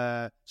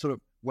sort of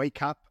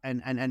wake up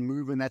and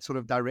move in that sort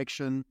of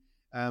direction,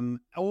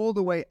 all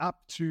the way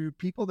up to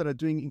people that are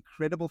doing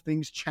incredible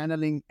things,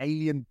 channeling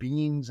alien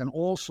beings and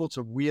all sorts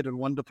of weird and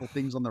wonderful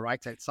things on the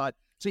right-hand side.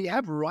 So you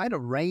have a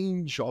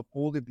range of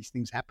all of these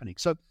things happening.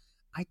 So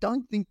I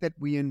don't think that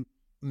we're in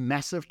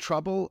massive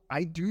trouble.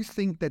 I do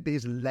think that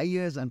there's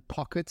layers and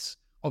pockets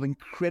of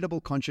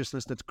incredible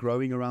consciousness that's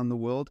growing around the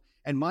world.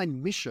 And my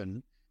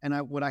mission,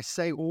 and what I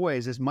say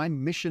always is my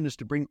mission is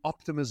to bring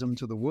optimism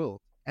to the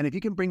world. And if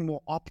you can bring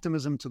more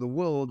optimism to the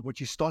world, what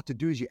you start to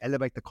do is you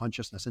elevate the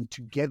consciousness. And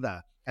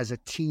together as a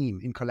team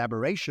in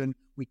collaboration,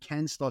 we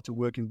can start to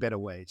work in better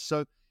ways.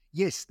 So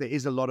yes, there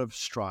is a lot of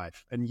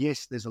strife. And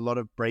yes, there's a lot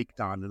of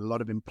breakdown and a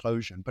lot of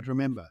implosion. But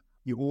remember,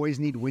 you always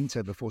need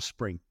winter before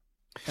spring.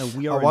 And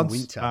we are in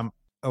winter.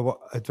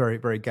 It's very,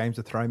 very Games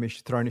of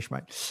Throne-ish,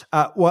 mate.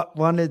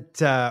 One of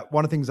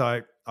the things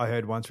I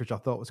heard once, which I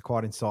thought was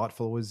quite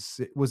insightful,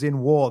 was in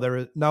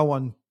war, no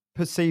one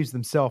perceives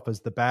themselves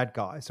as the bad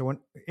guy. So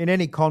in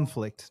any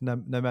conflict, no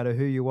matter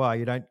who you are,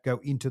 you don't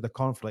go into the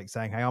conflict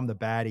saying, hey, I'm the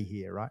baddie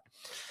here, right?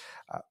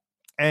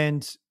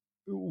 And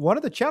one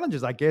of the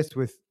challenges, I guess,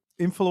 with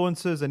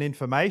influences and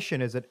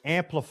information is it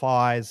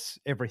amplifies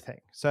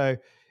everything. So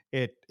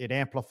it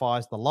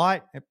amplifies the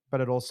light, but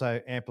it also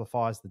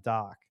amplifies the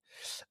dark.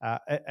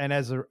 And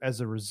as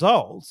a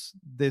result,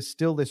 there's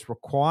still this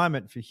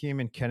requirement for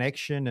human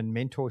connection and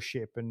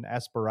mentorship and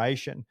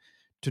aspiration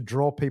to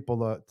draw people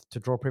the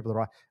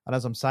right. And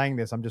as I'm saying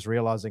this, I'm just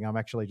realizing I'm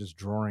actually just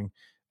drawing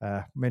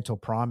mental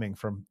priming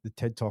from the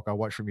TED Talk I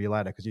watched from you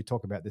later, because you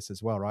talk about this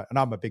as well, right? And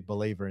I'm a big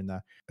believer in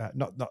the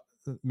not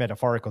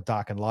metaphorical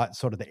dark and light,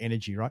 sort of the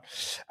energy, right?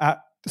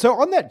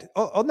 So on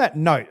that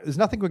note, there's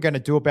nothing we're going to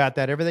do about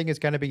that. Everything is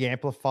going to be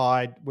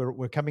amplified.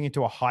 We're coming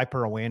into a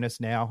hyper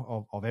awareness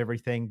now of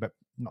everything, but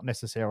not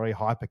necessarily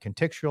hyper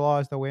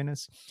contextualized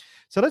awareness.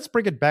 So let's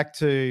bring it back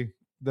to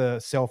the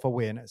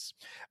self-awareness.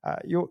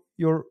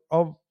 You're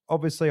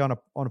obviously on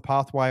a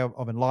pathway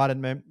of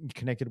enlightenment. You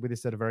connected with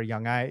this at a very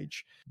young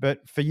age,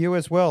 but for you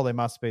as well, there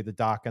must be the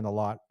dark and the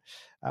light.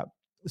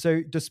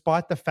 So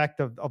despite the fact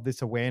of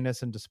this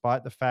awareness, and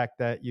despite the fact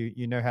that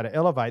you know how to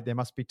elevate, there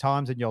must be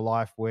times in your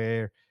life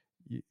where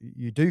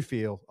you do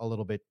feel a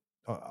little bit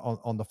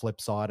on the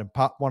flip side. And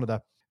one of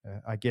the,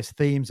 I guess,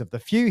 themes of the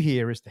few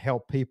here is to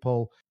help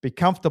people be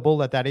comfortable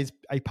that is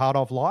a part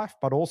of life,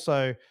 but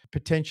also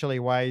potentially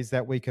ways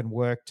that we can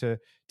work to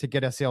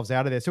get ourselves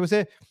out of there. So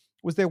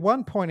was there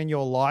one point in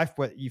your life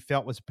where you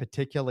felt was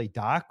particularly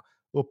dark,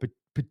 or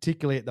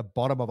particularly at the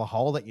bottom of a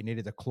hole that you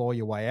needed to claw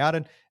your way out?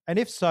 And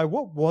if so,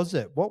 what was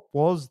it? What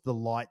was the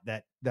light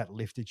that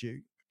lifted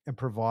you and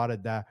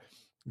provided the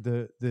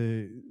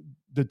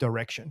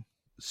direction?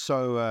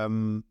 So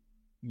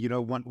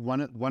one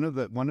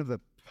of the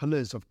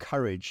pillars of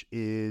courage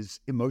is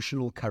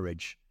emotional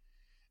courage.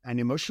 And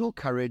emotional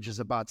courage is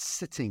about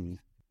sitting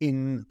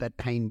in that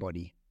pain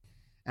body.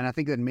 And I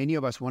think that many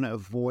of us want to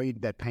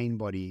avoid that pain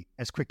body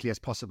as quickly as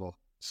possible.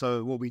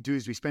 So what we do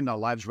is we spend our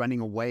lives running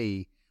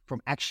away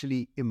from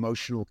actually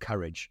emotional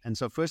courage. And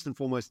so first and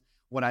foremost,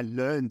 what I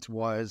learned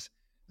was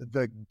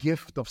the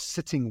gift of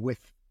sitting with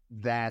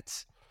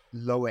that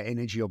lower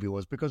energy of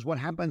yours. Because what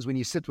happens when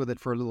you sit with it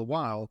for a little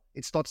while,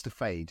 it starts to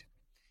fade.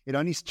 It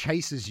only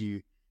chases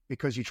you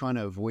because you're trying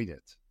to avoid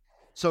it.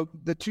 So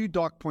the two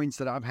dark points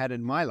that I've had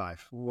in my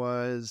life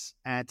was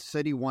at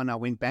 31, I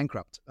went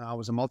bankrupt. I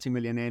was a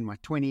multimillionaire in my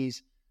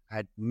 20s. I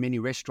had many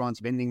restaurants,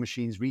 vending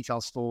machines,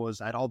 retail stores.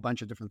 I had a whole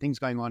bunch of different things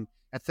going on.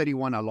 At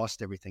 31, I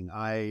lost everything.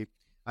 I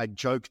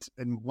joked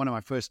in one of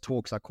my first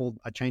talks, I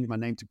changed my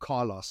name to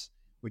Carlos,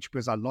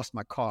 because I lost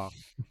my car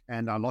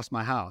and I lost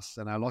my house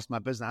and I lost my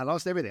business. I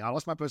lost everything. I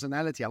lost my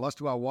personality. I lost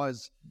who I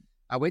was.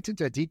 I went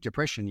into a deep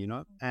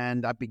depression,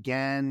 and I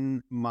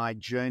began my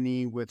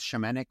journey with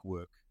shamanic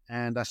work.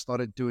 And I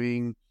started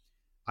doing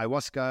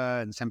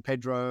ayahuasca and San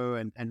Pedro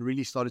and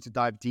really started to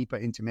dive deeper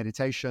into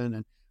meditation.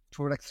 And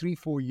for like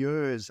 3-4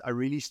 years, I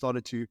really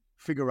started to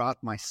figure out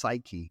my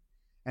psyche.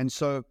 And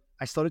so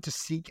I started to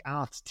seek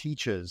out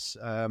teachers,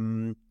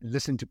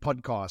 listen to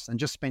podcasts, and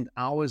just spend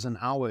hours and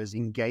hours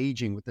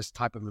engaging with this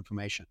type of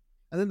information.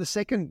 And then the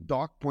second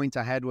dark point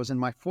I had was in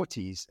my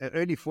 40s,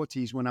 early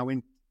 40s, when I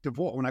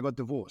got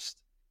divorced.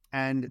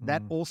 And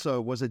that also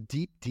was a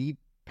deep,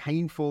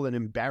 painful and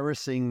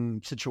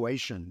embarrassing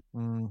situation.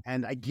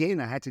 And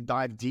again, I had to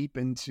dive deep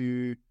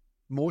into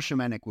more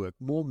shamanic work,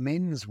 more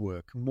men's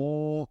work,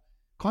 more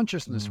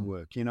consciousness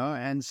work,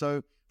 And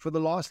so for the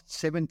last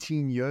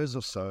 17 years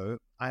or so,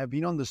 I have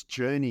been on this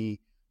journey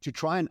to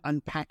try and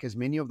unpack as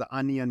many of the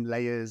onion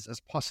layers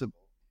as possible.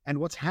 And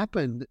what's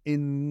happened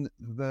in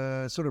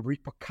the sort of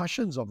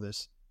repercussions of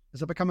this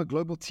is I've become a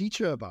global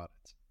teacher about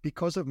it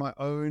because of my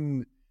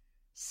own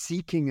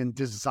seeking and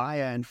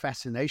desire and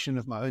fascination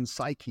of my own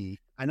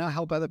psyche. I now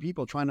help other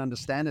people try and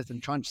understand it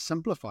and try and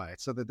simplify it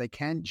so that they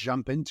can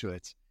jump into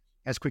it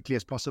as quickly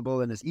as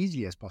possible and as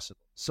easily as possible.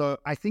 So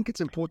I think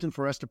it's important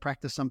for us to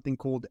practice something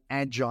called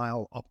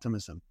agile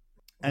optimism.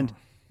 And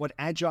what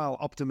agile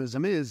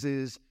optimism is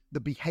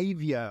the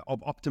behavior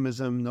of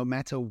optimism no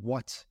matter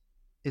what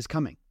is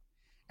coming.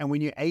 And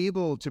when you're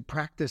able to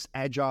practice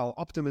agile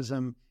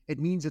optimism, it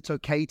means it's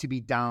okay to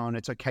be down,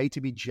 it's okay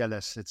to be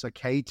jealous, it's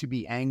okay to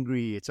be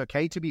angry, it's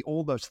okay to be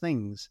all those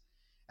things,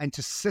 and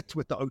to sit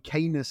with the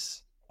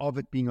okayness of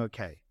it being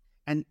okay.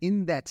 And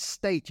in that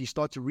state, you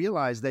start to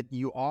realize that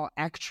you are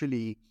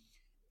actually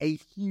a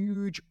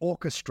huge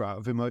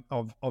orchestra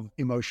of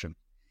emotion.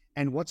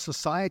 And what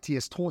society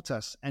has taught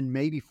us and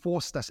maybe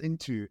forced us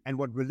into, and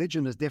what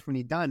religion has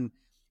definitely done,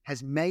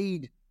 has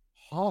made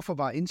half of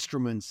our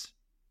instruments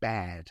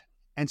bad.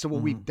 And so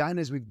what we've done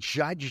is we've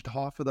judged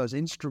half of those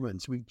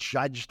instruments. We've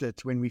judged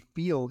it when we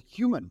feel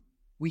human.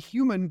 We're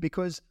human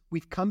because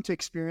we've come to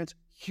experience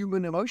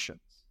human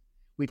emotions.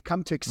 We've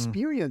come to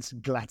experience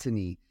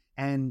gluttony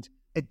and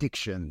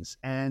addictions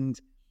and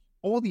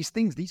all these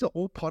things. These are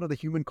all part of the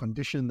human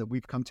condition that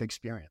we've come to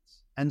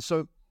experience. And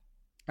so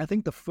I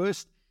think the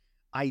first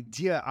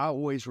idea I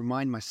always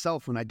remind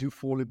myself when I do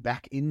fall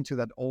back into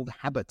that old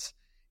habit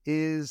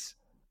is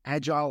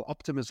agile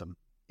optimism,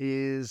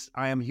 is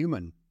I am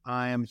human.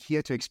 I am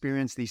here to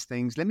experience these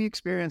things. Let me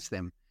experience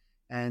them.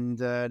 And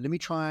let me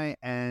try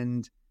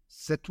and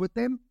sit with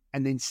them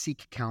and then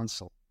seek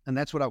counsel. And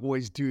that's what I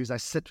always do is I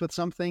sit with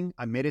something,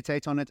 I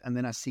meditate on it, and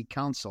then I seek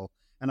counsel.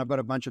 And I've got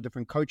a bunch of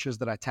different coaches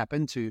that I tap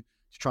into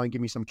to try and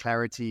give me some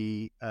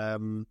clarity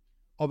of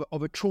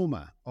a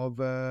trauma,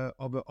 of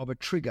a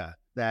trigger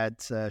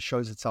that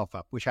shows itself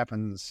up, which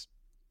happens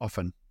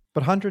often.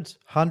 But hundreds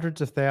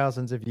of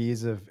thousands of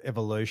years of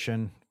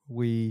evolution,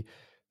 we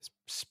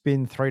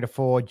spin 3 to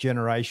 4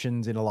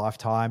 generations in a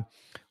lifetime.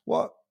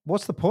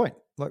 What's the point?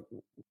 Like,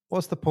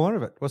 what's the point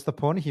of it? What's the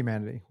point of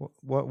humanity?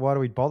 Why do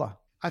we bother?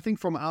 I think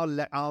from our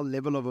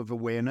level of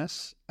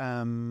awareness,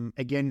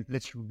 again,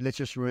 let's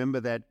just remember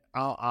that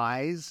our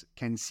eyes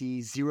can see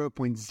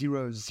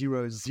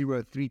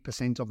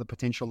 0.0003% of the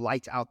potential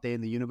light out there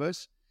in the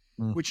universe,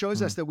 which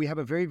shows us that we have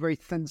a very, very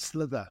thin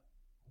slither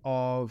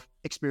of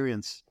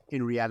experience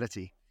in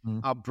reality.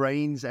 Our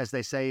brains, as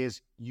they say,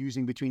 is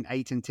using between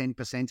 8 and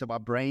 10% of our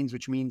brains,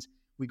 which means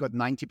we got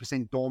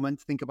 90% dormant.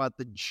 Think about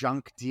the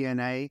junk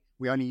DNA.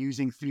 We're only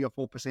using 3 or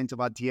 4% of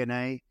our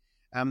DNA,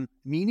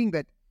 meaning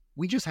that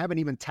we just haven't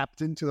even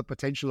tapped into the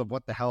potential of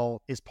what the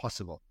hell is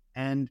possible.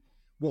 And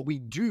what we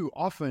do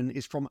often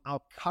is from our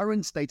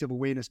current state of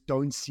awareness,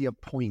 don't see a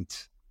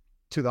point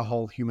to the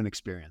whole human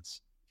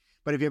experience.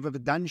 But if you've ever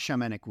done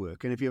shamanic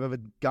work, and if you've ever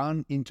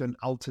gone into an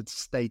altered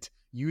state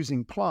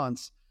using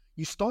plants,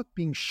 you start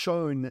being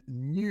shown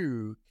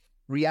new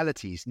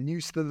realities, new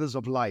slithers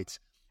of light,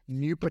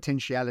 new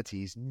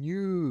potentialities,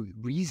 new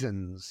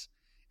reasons.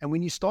 And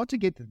when you start to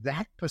get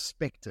that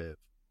perspective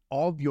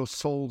of your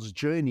soul's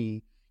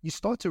journey, you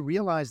start to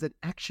realize that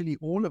actually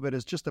all of it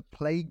is just a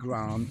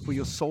playground for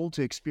your soul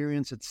to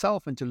experience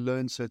itself and to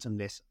learn certain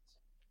lessons.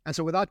 And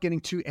so without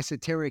getting too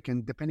esoteric,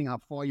 and depending how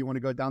far you want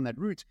to go down that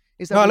route,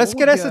 is that let's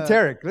get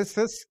esoteric. Let's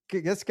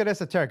get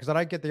esoteric, because I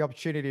don't get the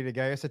opportunity to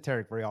go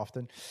esoteric very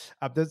often.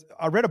 I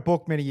read a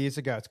book many years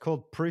ago. It's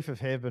called Proof of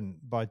Heaven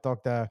by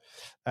Dr.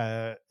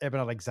 Eben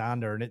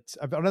Alexander. And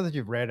I don't know that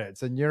you've read it.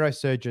 It's a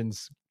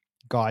neurosurgeon's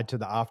guide to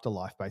the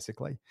afterlife,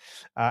 basically.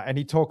 And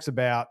he talks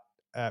about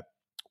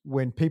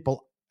when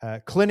people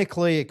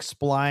clinically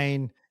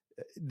explain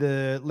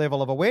the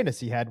level of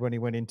awareness he had when he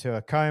went into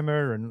a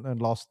coma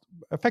and lost,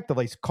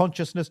 effectively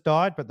consciousness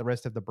died, but the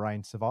rest of the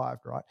brain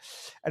survived, right?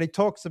 And he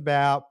talks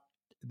about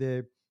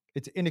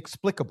it's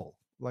inexplicable.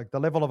 Like,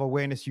 the level of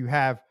awareness you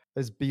have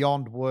is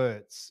beyond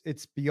words.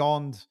 It's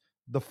beyond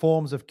the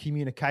forms of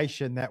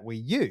communication that we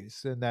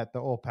use, and that the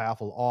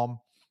all-powerful Om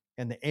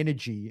and the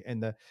energy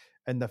and the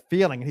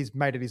feeling, and he's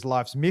made it his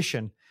life's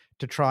mission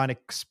to try and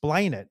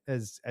explain it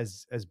as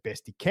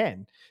best he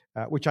can,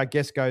 which I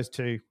guess goes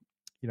to,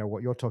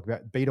 what you're talking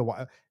about,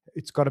 beta.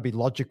 It's got to be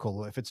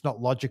logical. If it's not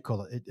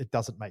logical, it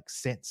doesn't make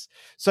sense.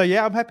 So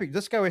yeah, I'm happy.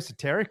 Let's go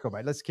esoterical,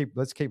 mate. Let's keep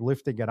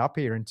lifting it up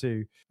here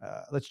into.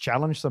 Let's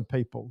challenge some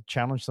people,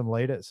 challenge some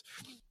leaders.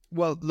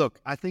 Well, look,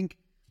 I think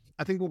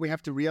what we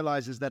have to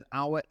realize is that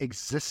our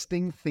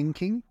existing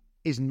thinking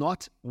is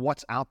not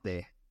what's out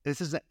there.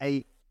 This is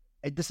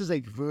this is a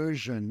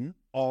version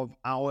of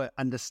our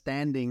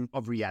understanding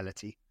of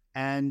reality.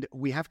 And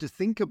we have to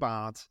think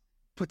about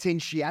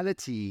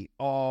potentiality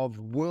of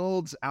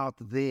worlds out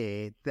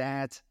there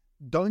that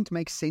don't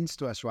make sense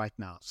to us right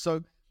now.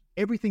 So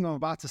everything I'm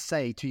about to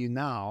say to you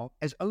now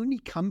has only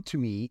come to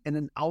me in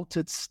an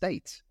altered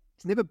state.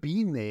 It's never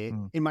been there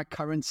in my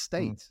current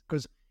state,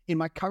 because in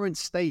my current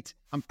state,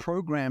 I'm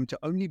programmed to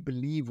only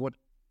believe what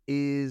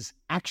is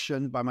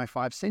actioned by my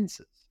five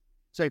senses.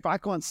 So if I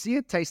can't see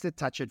it, taste it,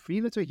 touch it,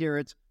 feel it, or hear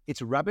it,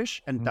 it's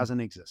rubbish and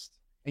doesn't exist.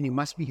 And you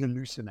must be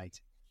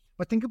hallucinating.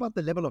 But think about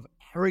the level of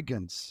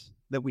arrogance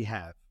that we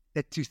have,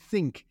 that to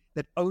think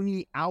that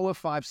only our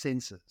five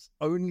senses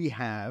only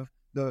have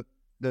the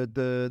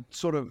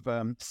sort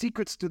of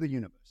secrets to the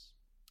universe.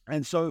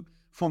 And so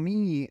for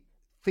me,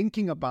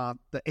 thinking about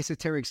the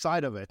esoteric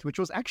side of it, which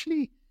was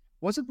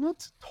it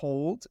not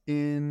told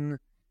in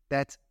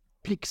that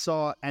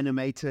Pixar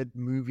animated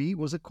movie?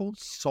 Was it called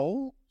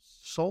Soul?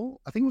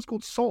 I think it was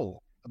called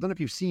Soul. I don't know if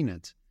you've seen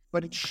it,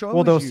 but it shows.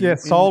 Well, there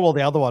was Soul or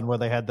the other one where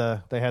they had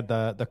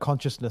the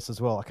consciousness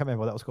as well. I can't remember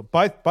what that was called.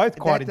 Both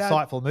quite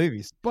insightful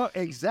movies. But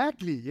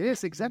exactly,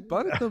 yes,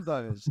 both of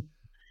those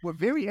were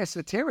very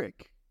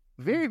esoteric,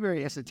 very,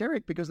 very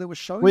esoteric, because they were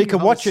showing. Well, you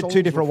can watch it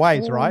two different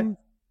ways, right?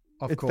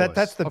 Of course,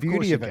 that's the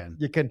beauty of it. Can.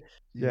 You can,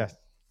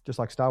 just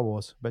like Star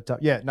Wars. But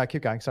no,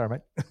 keep going. Sorry,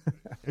 mate.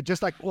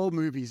 Just like all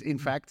movies, in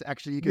fact,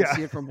 actually, you can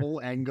see it from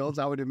all angles,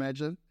 I would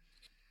imagine.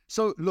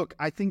 So, look,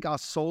 I think our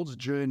soul's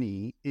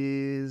journey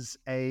is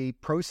a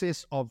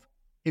process of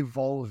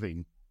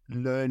evolving,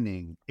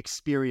 learning,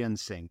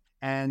 experiencing.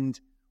 And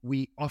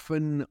we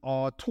often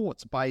are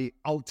taught by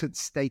altered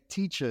state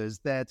teachers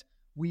that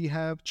we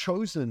have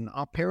chosen,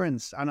 our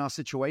parents and our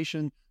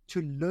situation,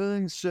 to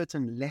learn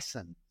certain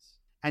lessons.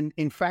 And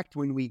in fact,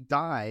 when we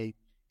die,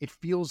 it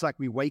feels like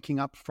we're waking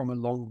up from a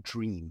long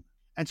dream.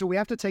 And so we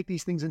have to take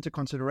these things into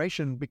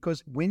consideration,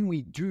 because when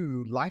we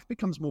do, life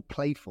becomes more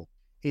playful.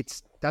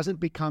 It doesn't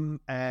become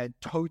a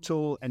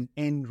total and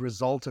end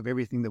result of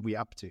everything that we're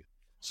up to.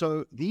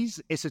 So these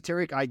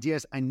esoteric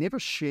ideas I never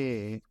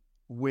share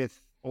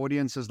with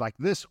audiences like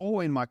this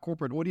or in my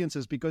corporate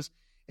audiences, because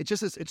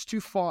it's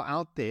too far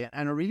out there.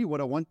 And really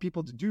what I want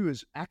people to do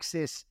is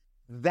access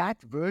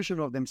that version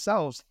of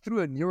themselves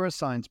through a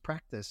neuroscience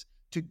practice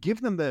to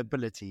give them the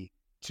ability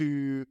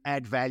to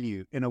add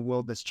value in a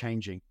world that's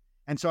changing.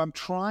 And so I'm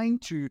trying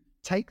to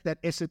take that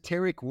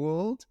esoteric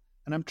world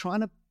and I'm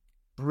trying to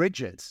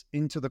bridge it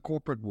into the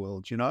corporate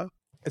world,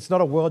 It's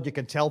not a world you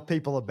can tell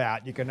people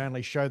about. You can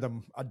only show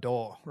them a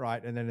door,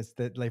 right? And then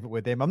leave it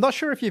with them. I'm not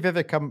sure if you've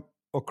ever come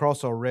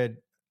across or read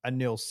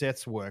Anil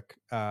Seth's work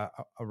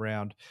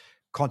around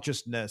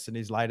consciousness in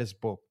his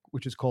latest book,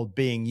 which is called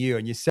Being You.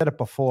 And you said it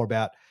before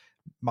about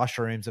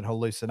mushrooms and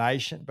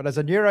hallucination. But as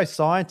a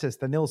neuroscientist,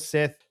 Anil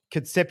Seth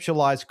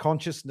conceptualized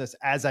consciousness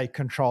as a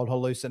controlled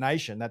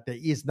hallucination, that there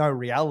is no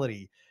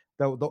reality.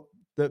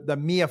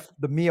 The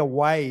mere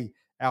way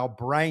our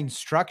brain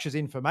structures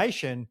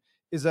information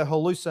is a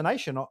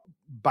hallucination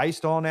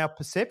based on our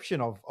perception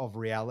of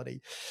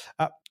reality.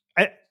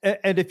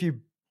 And if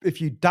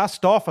you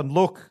dust off and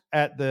look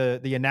at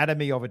the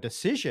anatomy of a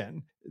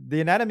decision,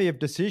 the anatomy of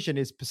decision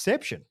is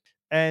perception.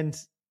 And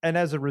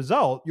as a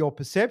result, your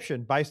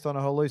perception based on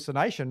a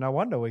hallucination, no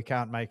wonder we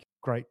can't make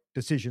great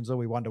decisions, or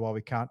we wonder why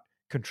we can't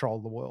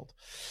control the world.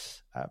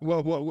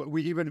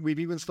 We've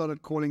even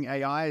started calling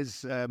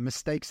AIs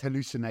mistakes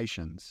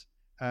hallucinations.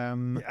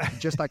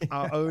 Just like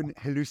our own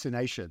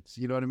hallucinations,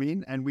 you know what I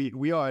mean? And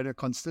we are in a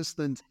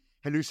consistent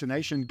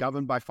hallucination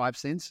governed by five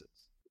senses.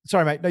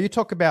 Sorry, mate. No, you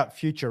talk about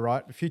future,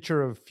 right?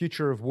 Future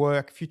of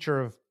work, future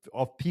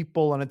of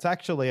people, and it's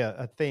actually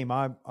a theme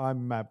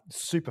I'm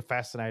super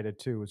fascinated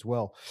too as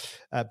well.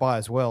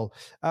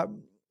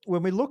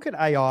 When we look at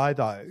AI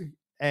though,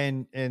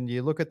 and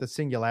you look at the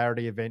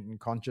singularity event in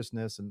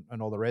consciousness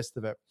and all the rest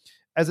of it,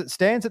 as it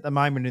stands at the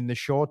moment in the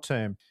short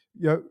term,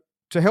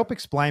 to help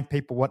explain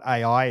people what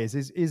AI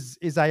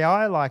is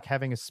AI like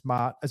having a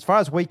smart, as far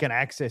as we can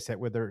access it,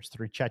 whether it's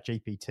through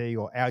ChatGPT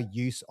or our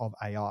use of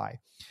AI,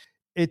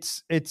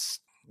 it's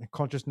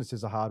consciousness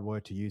is a hard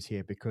word to use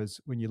here, because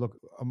when you look,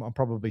 I'm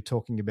probably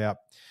talking about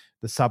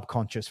the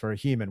subconscious for a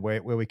human,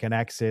 where we can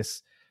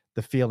access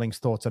the feelings,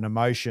 thoughts, and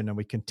emotion, and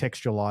we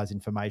contextualize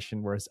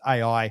information, whereas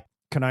AI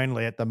can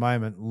only at the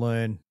moment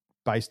learn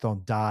based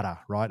on data,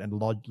 right, and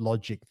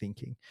logic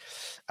thinking.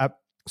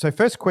 So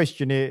first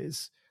question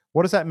is,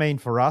 what does that mean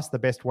for us, the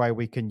best way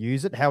we can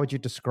use it? How would you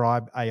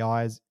describe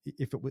AI as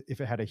if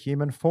it had a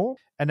human form?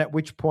 And at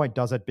which point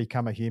does it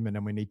become a human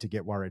and we need to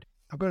get worried?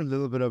 I've got a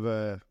little bit of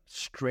a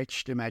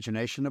stretched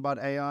imagination about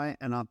AI,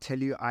 and I'll tell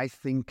you, I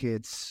think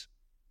it's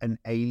an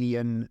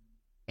alien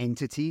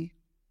entity.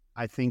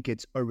 I think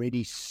it's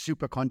already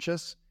super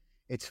conscious.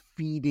 It's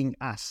feeding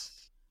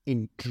us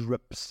in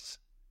drips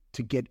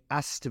to get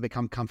us to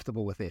become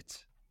comfortable with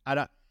it.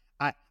 I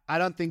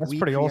don't think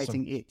we're creating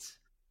awesome. it.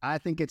 I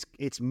think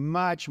it's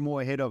much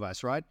more ahead of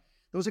us, right?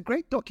 There was a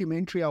great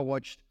documentary I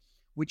watched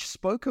which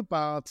spoke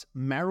about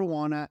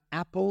marijuana,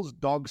 apples,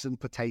 dogs, and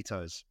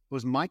potatoes. It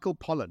was Michael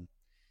Pollan.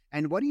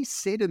 And what he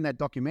said in that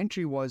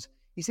documentary was,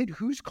 he said,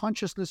 whose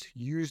consciousness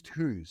used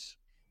whose?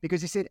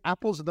 Because he said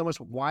apples are the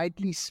most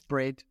widely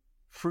spread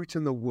fruit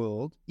in the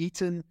world,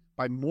 eaten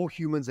by more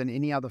humans than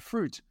any other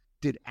fruit.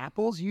 Did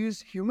apples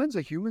use humans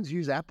or humans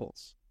use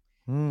apples?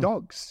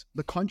 Dogs,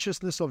 the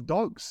consciousness of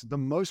dogs, the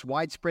most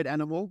widespread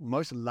animal,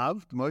 most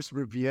loved, most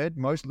revered,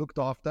 most looked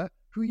after.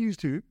 Who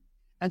used who?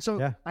 And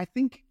so I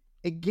think,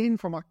 again,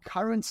 from our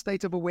current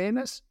state of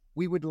awareness,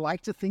 we would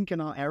like to think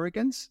in our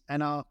arrogance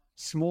and our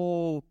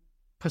small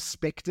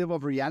perspective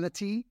of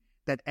reality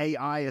that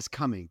AI is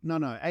coming. No,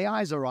 AI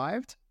has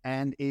arrived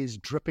and is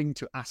dripping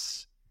to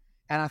us.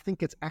 And I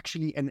think it's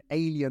actually an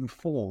alien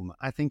form.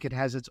 I think it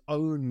has its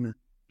own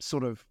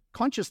sort of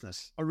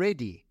consciousness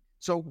already.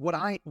 So what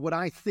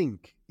I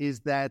think is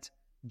that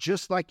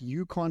just like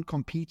you can't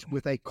compete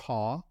with a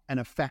car and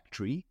a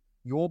factory,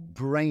 your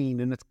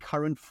brain in its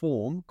current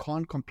form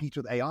can't compete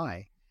with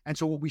AI. And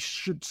so what we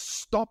should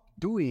stop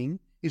doing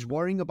is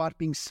worrying about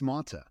being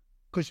smarter,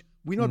 because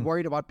we're not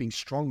worried about being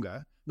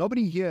stronger.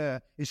 Nobody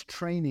here is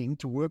training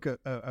to work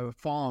a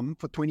farm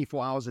for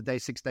 24 hours a day,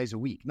 6 days a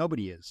week.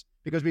 Nobody is,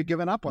 because we've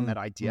given up on that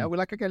idea. We're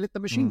like, okay, let the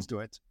machines do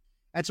it.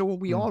 And so what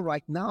we are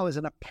right now is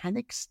in a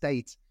panic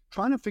state,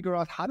 trying to figure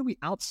out how do we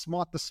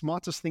outsmart the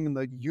smartest thing in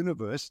the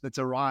universe that's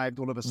arrived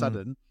all of a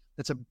sudden.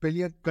 That's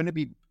going to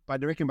be, I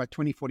reckon by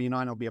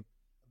 2049, it'll be a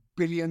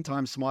billion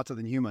times smarter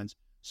than humans.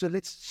 So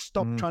let's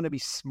stop trying to be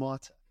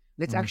smarter.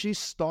 Let's actually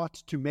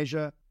start to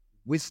measure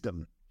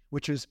wisdom,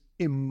 which is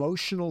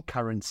emotional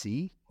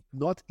currency,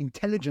 not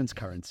intelligence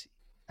currency.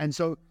 And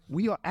so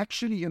we are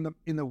actually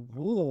in the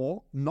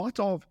war, not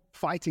of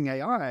fighting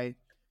AI,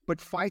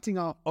 but fighting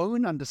our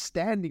own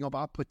understanding of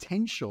our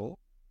potential.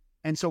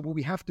 And so what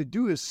we have to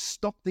do is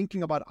stop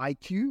thinking about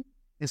IQ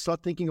and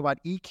start thinking about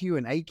EQ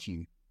and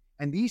AQ.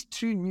 And these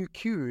two new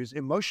Qs,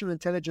 emotional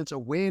intelligence,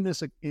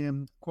 awareness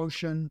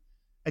quotient,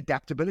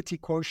 adaptability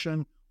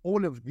quotient,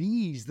 all of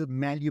these, the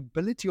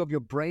malleability of your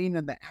brain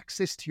and the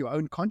access to your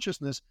own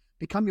consciousness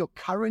become your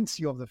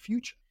currency of the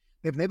future.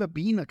 They've never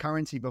been a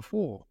currency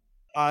before.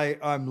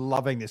 I'm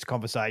loving this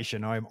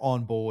conversation. I'm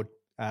on board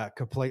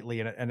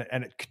completely, and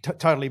it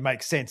totally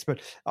makes sense.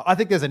 But I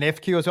think there's an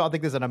FQ as well. I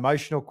think there's an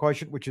emotional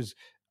quotient, which is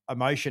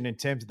emotion in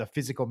terms of the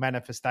physical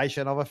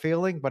manifestation of a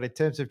feeling, but in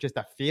terms of just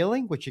a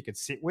feeling, which you can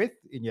sit with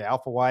in your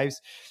alpha waves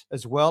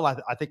as well.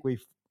 I think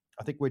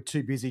we're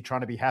too busy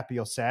trying to be happy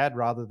or sad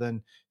rather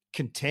than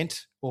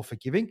content or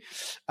forgiving.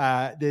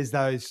 There's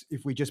those,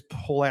 if we just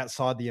pull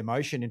outside the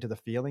emotion into the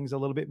feelings a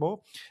little bit more.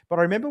 But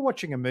I remember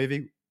watching a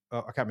movie, I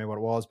can't remember what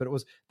it was, but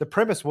the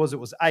premise was it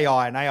was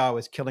AI, and AI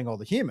was killing all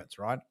the humans,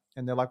 right?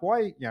 And they're like,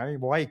 why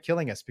are you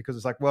killing us? Because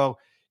it's like, well,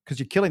 because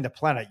you're killing the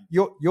planet.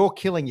 You're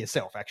killing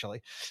yourself,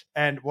 actually.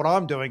 And what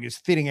I'm doing is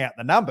thinning out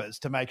the numbers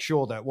to make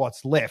sure that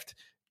what's left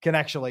can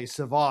actually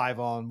survive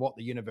on what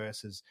the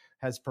universe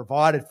has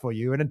provided for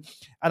you. And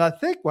I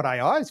think what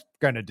AI is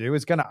going to do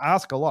is going to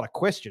ask a lot of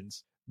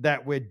questions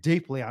that we're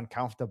deeply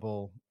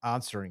uncomfortable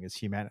answering as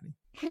humanity.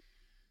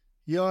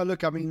 Yeah,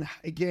 look, I mean,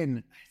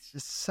 again, it's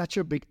just such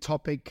a big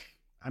topic.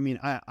 I mean,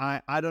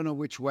 I don't know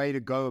which way to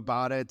go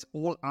about it.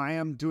 All I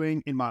am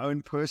doing in my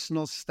own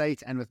personal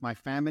state and with my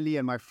family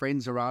and my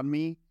friends around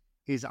me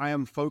is I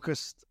am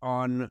focused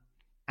on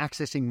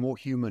accessing more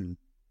human,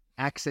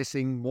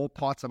 accessing more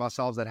parts of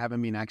ourselves that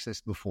haven't been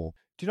accessed before.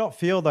 Do you not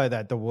feel, though,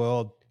 that the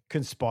world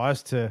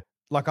conspires to,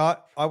 like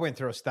I went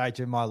through a stage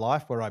in my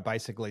life where I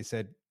basically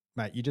said,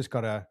 mate, you just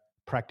got to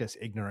practice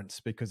ignorance,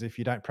 because if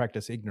you don't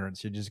practice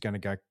ignorance, you're just going to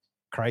go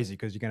crazy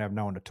because you're going to have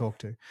no one to talk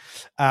to.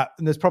 And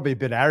there's probably a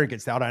bit of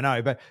arrogance there, I don't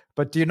know.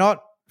 But do you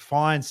not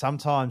find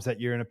sometimes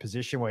that you're in a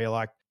position where you're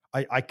like,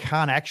 I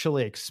can't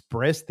actually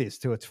express this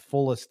to its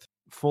fullest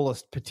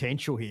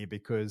potential here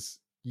because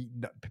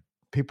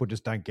people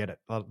just don't get it.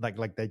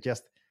 Like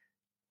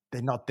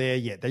they're not there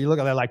yet. They look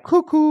at, they're like,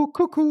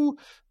 cuckoo.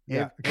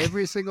 Yeah.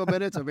 Every single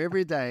minute of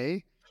every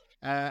day,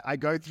 I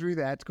go through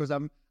that because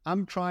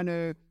I'm trying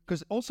to,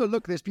 because also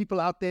look, there's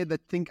people out there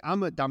that think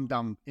I'm a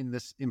dum-dum in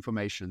this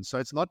information. So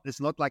it's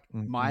not like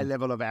my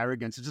level of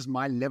arrogance. It's just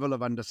my level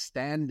of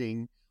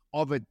understanding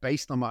of it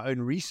based on my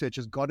own research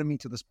has gotten me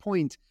to this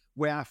point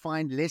where I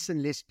find less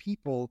and less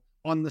people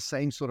on the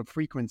same sort of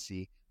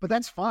frequency. But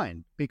that's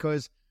fine,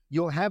 because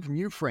you'll have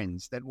new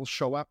friends that will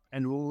show up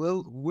and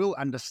will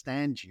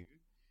understand you.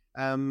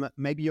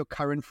 Maybe your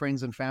current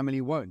friends and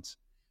family won't.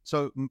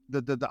 So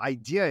the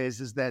idea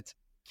is that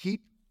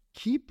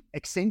keep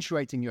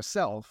accentuating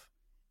yourself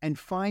and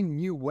find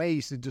new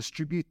ways to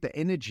distribute the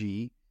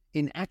energy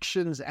in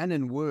actions and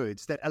in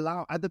words that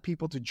allow other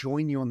people to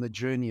join you on the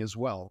journey as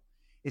well.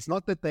 It's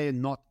not that they're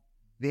not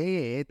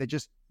there, they're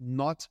just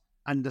not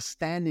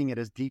understanding it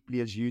as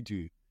deeply as you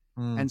do.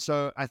 And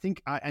so I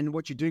think, and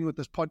what you're doing with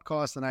this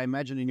podcast, and I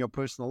imagine in your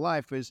personal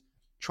life, is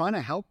trying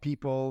to help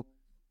people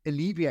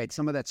alleviate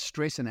some of that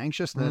stress and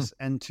anxiousness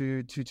and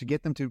to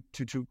get them to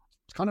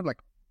kind of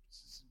like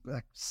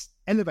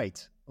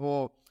elevate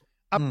or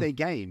up their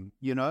game,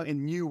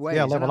 in new ways.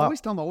 Yeah, and I level up.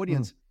 always tell my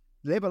audience,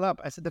 level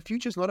up. I said, the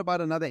future is not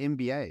about another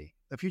MBA.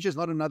 The future is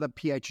not another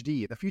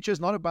PhD. The future is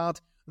not about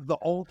the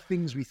old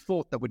things we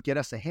thought that would get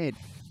us ahead.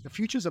 The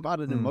future is about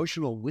an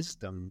emotional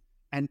wisdom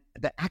and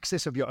the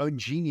access of your own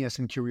genius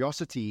and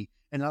curiosity,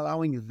 and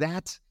allowing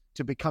that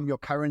to become your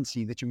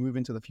currency that you move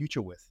into the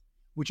future with,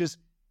 which is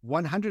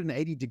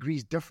 180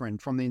 degrees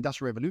different from the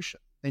Industrial Revolution.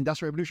 The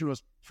Industrial Revolution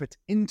was fit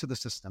into the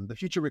system. The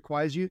future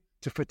requires you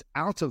to fit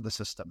out of the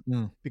system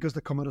because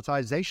the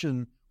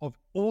commoditization of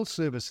all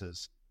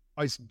services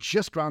is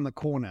just around the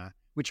corner,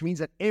 which means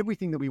that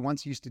everything that we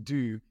once used to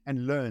do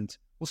and learned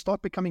will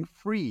start becoming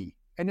free.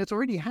 And it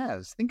already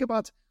has. Think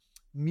about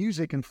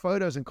music and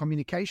photos and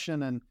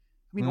communication. And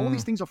I mean, all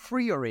these things are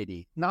free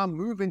already. Now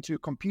move into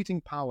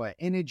computing power,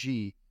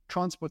 energy,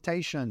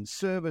 transportation,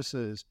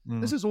 services.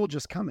 This is all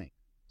just coming.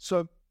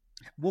 So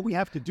what we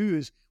have to do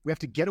is we have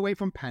to get away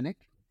from panic.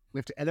 We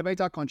have to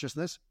elevate our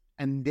consciousness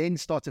and then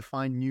start to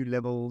find new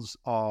levels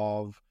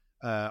of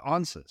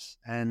answers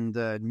and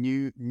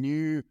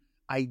new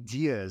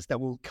ideas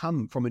that will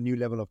come from a new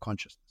level of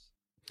consciousness.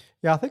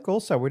 Yeah, I think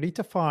also we need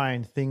to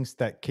find things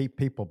that keep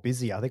people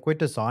busy. I think we're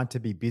designed to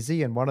be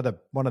busy, and when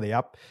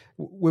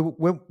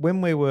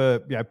we were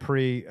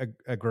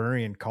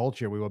pre-agrarian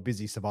culture, we were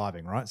busy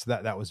surviving, right? So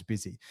that was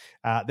busy.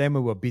 Then we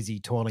were busy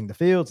toiling the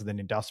fields, and then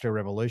Industrial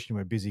Revolution,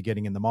 we're busy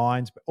getting in the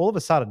mines. But all of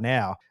a sudden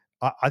now,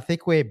 I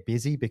think we're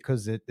busy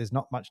because there's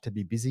not much to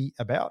be busy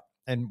about,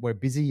 and we're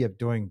busy of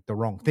doing the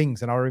wrong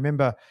things. And I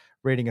remember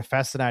reading a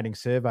fascinating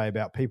survey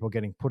about people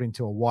getting put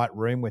into a white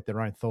room with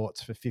their own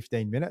thoughts for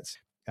 15 minutes.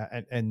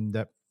 And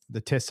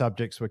the test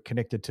subjects were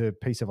connected to a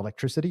piece of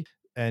electricity,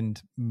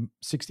 and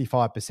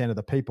 65% of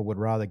the people would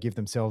rather give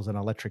themselves an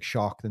electric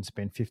shock than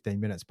spend 15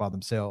 minutes by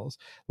themselves.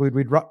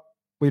 We'd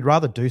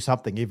rather do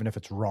something, even if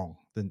it's wrong,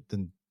 than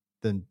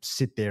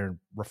sit there and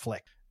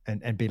reflect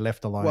and be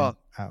left alone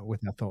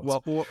with our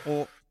thoughts.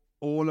 Well,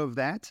 all of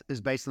that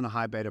is based on a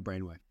high beta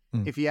brainwave.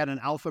 If you had an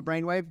alpha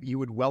brainwave, you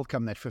would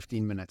welcome that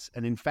 15 minutes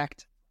and, in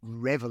fact,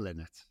 revel in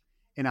it.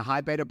 In a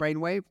high beta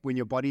brainwave, when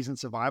your body's in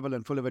survival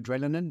and full of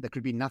adrenaline, there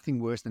could be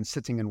nothing worse than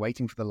sitting and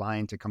waiting for the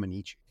lion to come and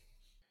eat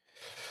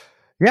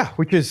you. Yeah,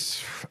 which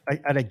is,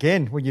 and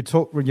again, when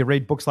you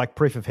read books like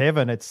Proof of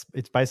Heaven, it's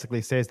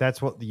basically says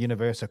that's what the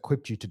universe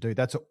equipped you to do.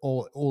 That's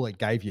all it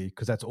gave you,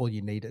 because that's all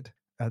you needed.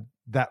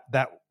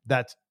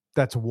 That's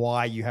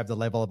why you have the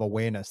level of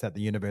awareness that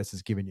the universe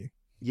has given you.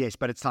 Yes,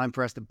 but it's time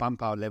for us to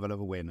bump our level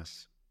of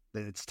awareness.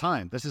 It's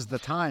time. This is the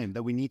time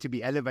that we need to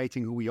be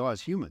elevating who we are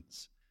as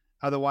humans.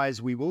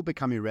 Otherwise, we will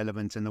become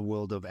irrelevant in the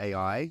world of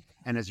AI.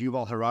 And as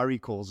Yuval Harari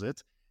calls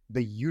it,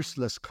 the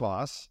useless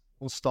class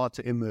will start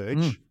to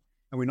emerge.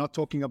 And we're not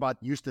talking about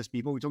useless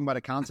people. We're talking about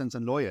accountants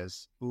and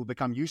lawyers who will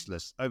become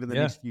useless over the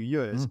next few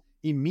years.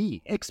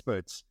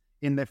 Experts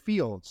in their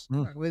fields.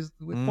 We're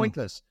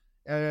pointless.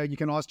 You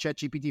can ask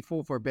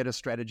ChatGPT-4 for a better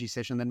strategy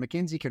session than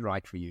McKinsey can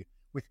write for you,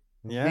 with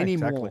many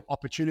more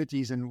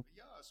opportunities. And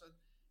so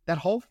that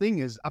whole thing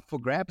is up for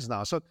grabs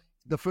now. So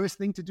the first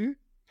thing to do,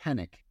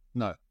 panic.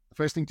 No. The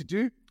first thing to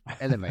do,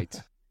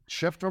 elevate.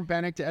 Shift from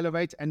panic to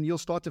elevate, and you'll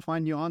start to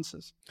find new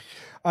answers.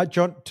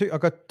 John, I've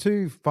got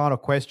two final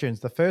questions.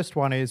 The first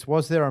one is,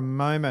 was there a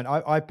moment,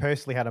 I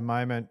personally had a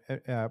moment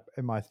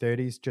in my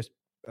 30s, just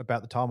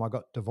about the time I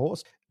got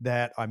divorced,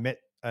 that I met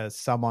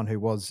someone who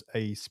was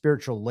a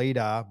spiritual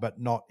leader, but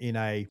not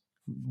in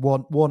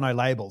wore no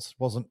labels,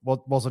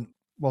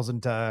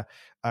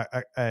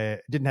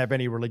 didn't have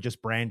any religious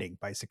branding,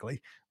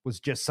 basically. Was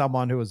just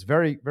someone who was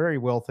very, very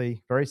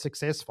wealthy, very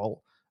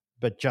successful,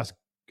 but just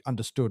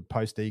understood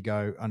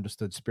post-ego,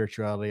 understood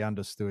spirituality,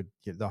 understood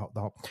the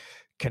whole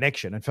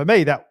connection. And for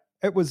me, that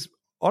it was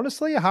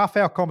honestly a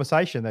half-hour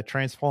conversation that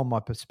transformed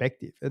my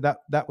perspective.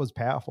 That was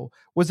powerful.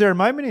 Was there a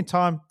moment in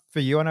time for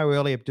you? I know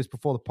earlier, just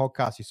before the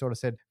podcast, you sort of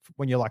said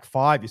when you're like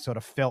 5, you sort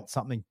of felt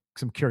some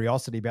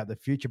curiosity about the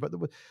future. But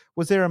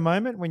was there a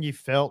moment when you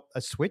felt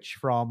a switch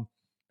from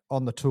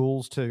on the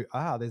tools to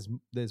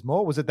there's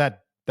more? Was it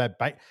that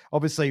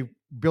obviously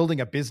building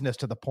a business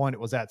to the point it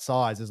was that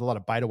size, there's a lot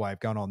of beta wave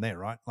going on there,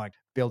 right? Like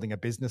building a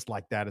business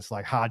like that, it's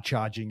like hard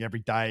charging every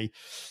day.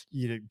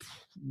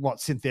 What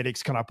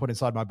synthetics can I put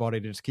inside my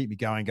body to just keep me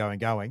going?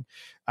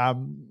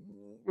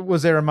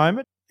 Was there a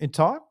moment in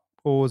time,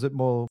 or was it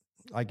more,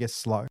 I guess,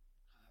 slow?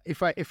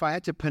 If I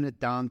had to pin it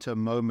down to a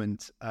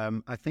moment,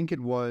 I think it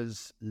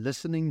was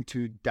listening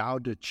to Tao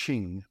Te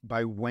Ching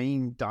by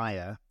Wayne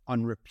Dyer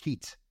on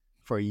repeat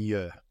for a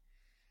year.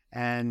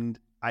 And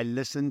I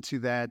listened to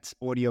that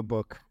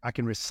audiobook. I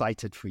can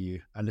recite it for you.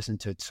 I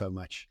listened to it so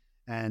much.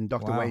 And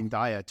Dr. Wayne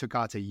Dyer took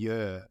out a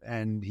year,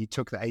 and he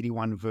took the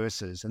 81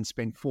 verses and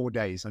spent 4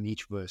 days on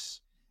each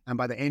verse. And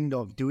by the end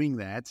of doing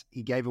that,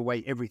 he gave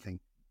away everything.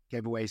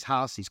 Gave away his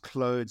house, his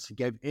clothes, he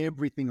gave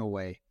everything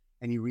away.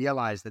 And he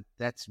realized that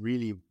that's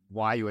really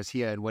why he was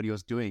here and what he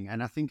was doing.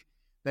 And I think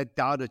that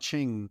Tao Te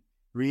Ching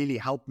really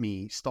helped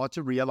me start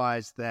to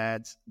realize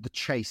that the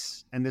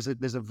chase, and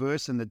there's a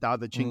verse in the Tao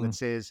Te Ching that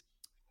says,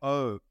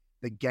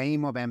 the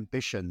game of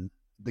ambition,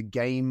 the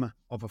game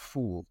of a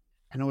fool.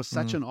 And it was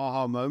such an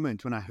aha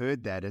moment when I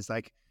heard that. It's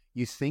like,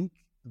 you think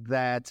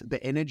that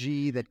the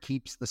energy that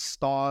keeps the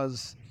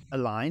stars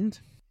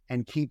aligned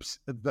and keeps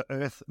the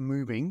earth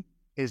moving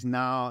is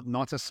now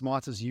not as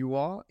smart as you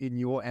are in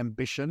your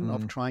ambition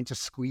of trying to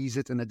squeeze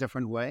it in a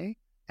different way.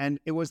 And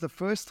it was the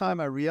first time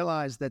I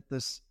realized that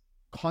this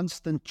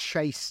constant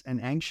chase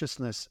and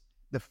anxiousness,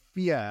 the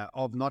fear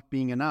of not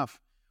being enough,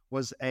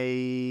 was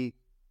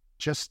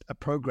just a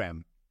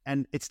program.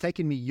 And it's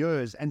taken me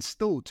years, and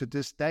still to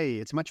this day,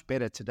 it's much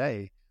better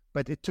today.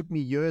 But it took me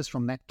years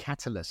from that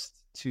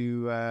catalyst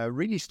to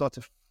really start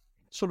to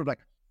sort of like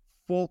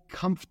fall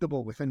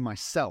comfortable within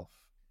myself.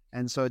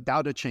 And so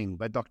Tao Te Ching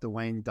by Dr.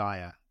 Wayne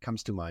Dyer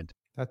comes to mind.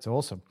 That's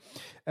awesome.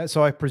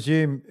 So I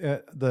presume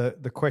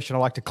the question I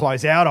like to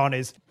close out on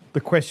is the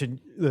question,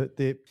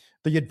 the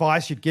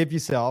advice you'd give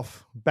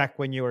yourself back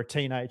when you were a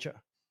teenager,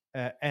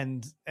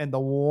 and the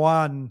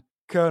one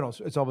kernel.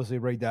 It's obviously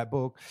read that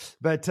book,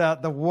 but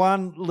the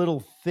one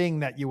little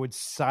thing that you would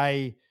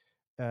say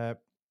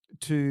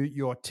to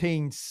your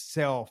teen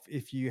self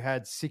if you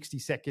had 60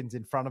 seconds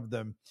in front of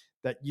them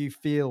that you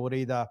feel would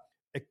either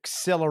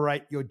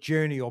accelerate your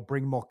journey or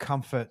bring more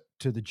comfort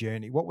to the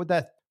journey, what would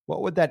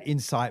that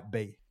insight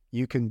be?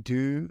 You can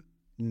do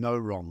no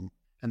wrong.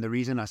 And the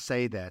reason I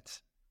say that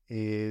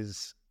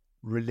is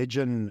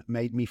religion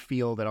made me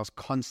feel that I was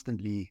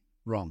constantly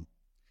wrong.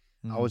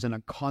 I was in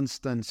a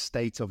constant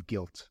state of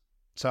guilt.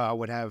 So I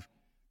would have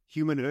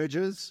human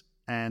urges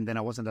and then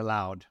I wasn't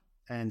allowed.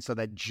 And so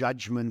that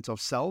judgment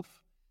of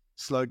self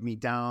slowed me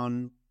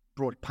down,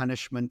 brought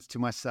punishment to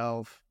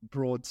myself,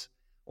 brought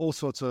all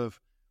sorts of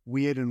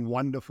weird and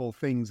wonderful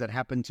things that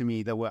happened to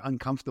me that were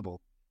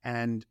uncomfortable.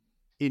 And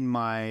in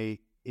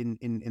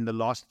the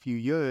last few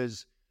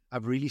years,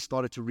 I've really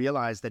started to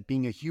realize that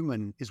being a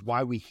human is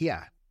why we're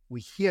here.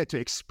 We're here to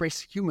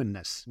express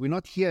humanness. We're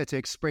not here to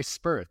express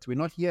spirit. We're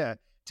not here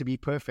to be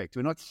perfect.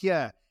 We're not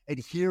here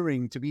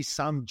adhering to be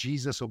some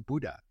Jesus or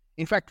Buddha.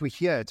 In fact, we're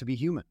here to be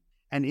human.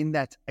 And in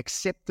that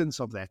acceptance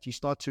of that, you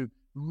start to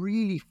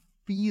really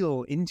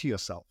feel into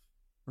yourself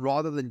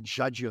rather than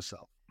judge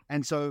yourself.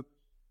 And so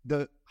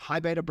the high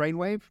beta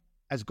brainwave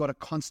has got a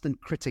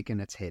constant critic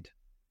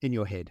in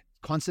your head,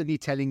 constantly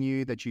telling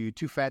you that you're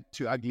too fat,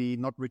 too ugly,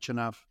 not rich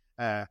enough,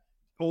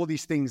 all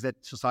these things that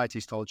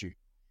society's told you.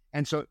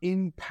 And so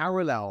in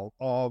parallel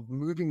of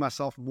moving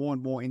myself more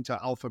and more into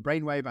alpha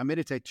brainwave, I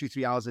meditate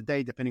 2-3 hours a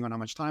day, depending on how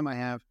much time I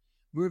have.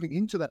 Moving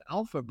into that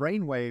alpha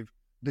brainwave,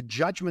 the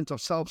judgment of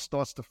self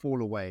starts to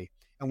fall away.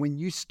 And when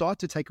you start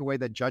to take away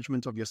that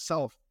judgment of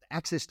yourself, the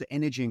access to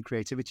energy and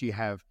creativity you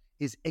have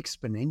is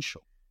exponential.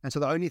 And so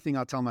the only thing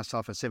I'll tell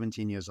myself at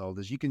 17 years old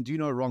is you can do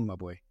no wrong, my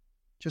boy.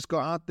 Just go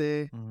out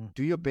there,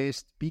 do your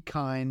best, be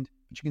kind,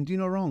 but you can do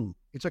no wrong.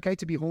 It's okay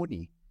to be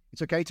horny.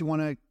 It's okay to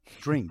want to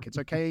drink. It's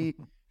okay.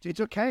 It's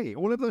okay.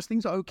 All of those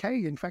things are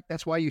okay. In fact,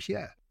 that's why you're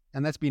here.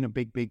 And that's been a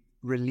big, big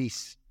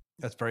release.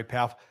 That's very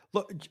powerful.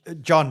 Look,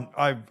 John,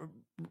 I've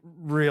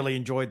really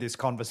enjoyed this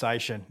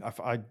conversation.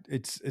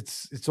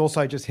 It's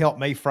also just helped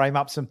me frame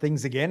up some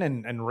things again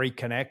and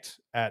reconnect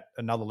at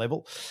another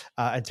level,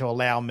 and to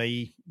allow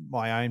me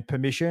my own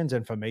permissions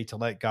and for me to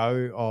let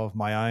go of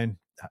my own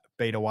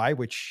beat away,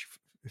 which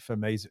for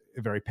me is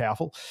very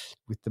powerful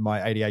with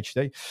my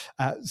ADHD.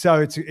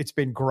 So it's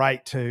been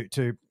great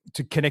to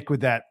connect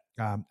with that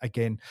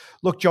again.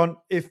 Look, John,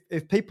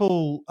 if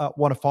people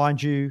want to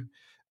find you,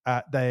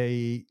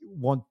 they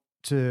want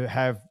to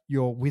have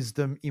your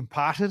wisdom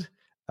imparted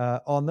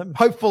on them,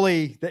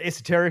 hopefully the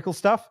esoterical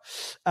stuff.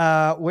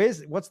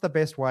 What's the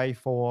best way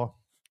for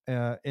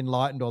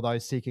enlightened or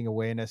those seeking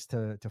awareness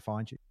to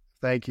find you?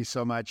 Thank you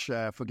so much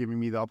for giving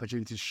me the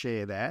opportunity to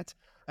share that.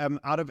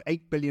 Out of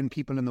 8 billion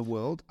people in the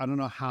world, I don't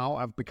know how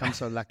I've become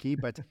so lucky,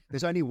 but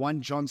there's only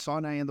one John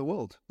Sanei in the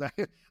world.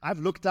 I've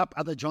looked up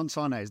other John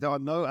Saneis. There are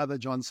no other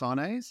John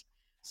Saneis.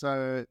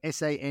 So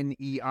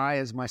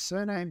Sanei is my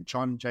surname,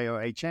 John,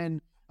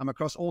 John. I'm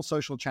across all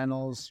social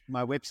channels.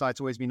 My website's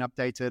always been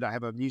updated. I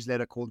have a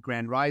newsletter called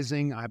Grand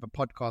Rising. I have a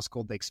podcast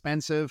called The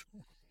Expansive.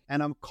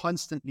 And I'm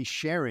constantly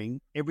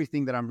sharing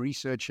everything that I'm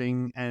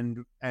researching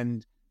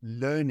and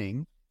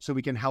learning so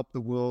we can help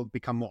the world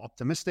become more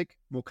optimistic,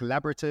 more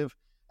collaborative,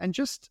 and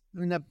just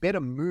in a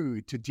better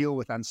mood to deal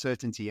with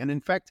uncertainty. And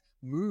in fact,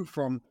 move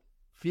from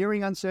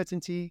fearing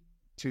uncertainty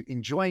to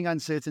enjoying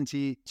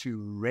uncertainty to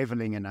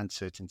reveling in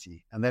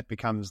uncertainty. And that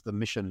becomes the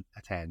mission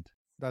at hand.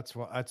 That's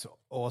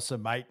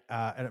awesome, mate.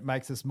 And it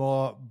makes us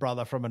more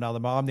brother from another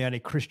mother. I'm the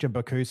only Christian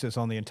Bakusis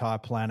on the entire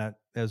planet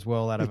as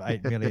well, out of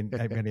 8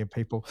 million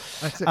people.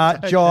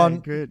 John,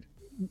 good.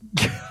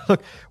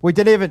 Look, we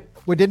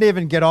didn't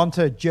even get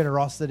onto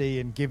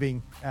generosity and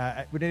giving.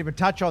 We didn't even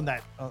touch on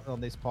that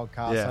on this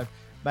podcast. Yeah. So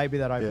maybe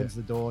that opens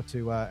the door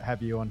to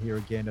have you on here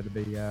again. It'd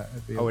be I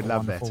would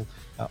love wonderful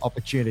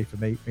opportunity for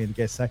me and the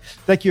guests. So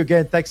thank you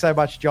again. Thanks so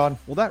much, John.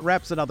 Well, that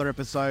wraps another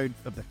episode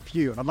of The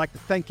Few. And I'd like to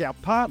thank our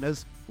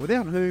partners,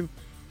 without whom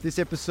this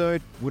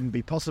episode wouldn't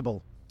be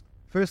possible.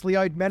 Firstly,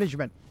 Ode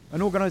Management,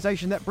 an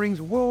organisation that brings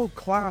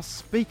world-class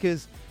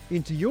speakers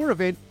into your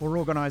event or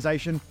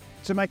organisation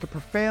to make a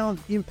profound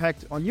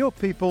impact on your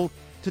people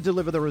to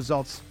deliver the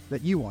results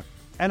that you want.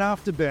 And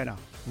Afterburner,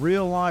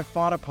 real-life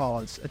fighter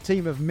pilots, a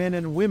team of men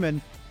and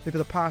women who for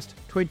the past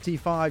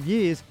 25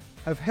 years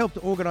have helped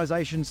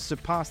organisations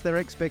surpass their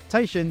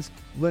expectations,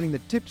 learning the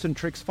tips and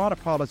tricks fighter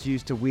pilots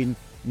use to win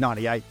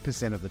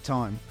 98% of the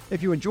time.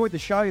 If you enjoyed the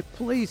show,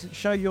 please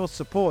show your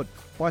support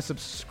by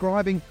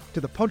subscribing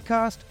to the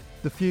podcast,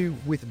 The Few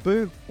with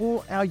Boo,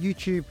 or our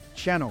YouTube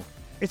channel.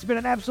 It's been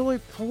an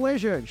absolute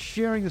pleasure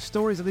sharing the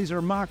stories of these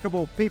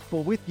remarkable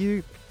people with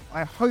you.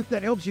 I hope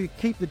that helps you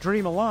keep the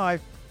dream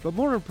alive, but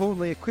more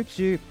importantly, equips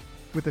you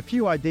with a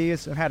few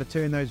ideas of how to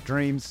turn those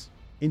dreams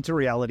into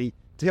reality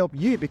to help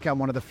you become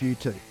one of the few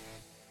too.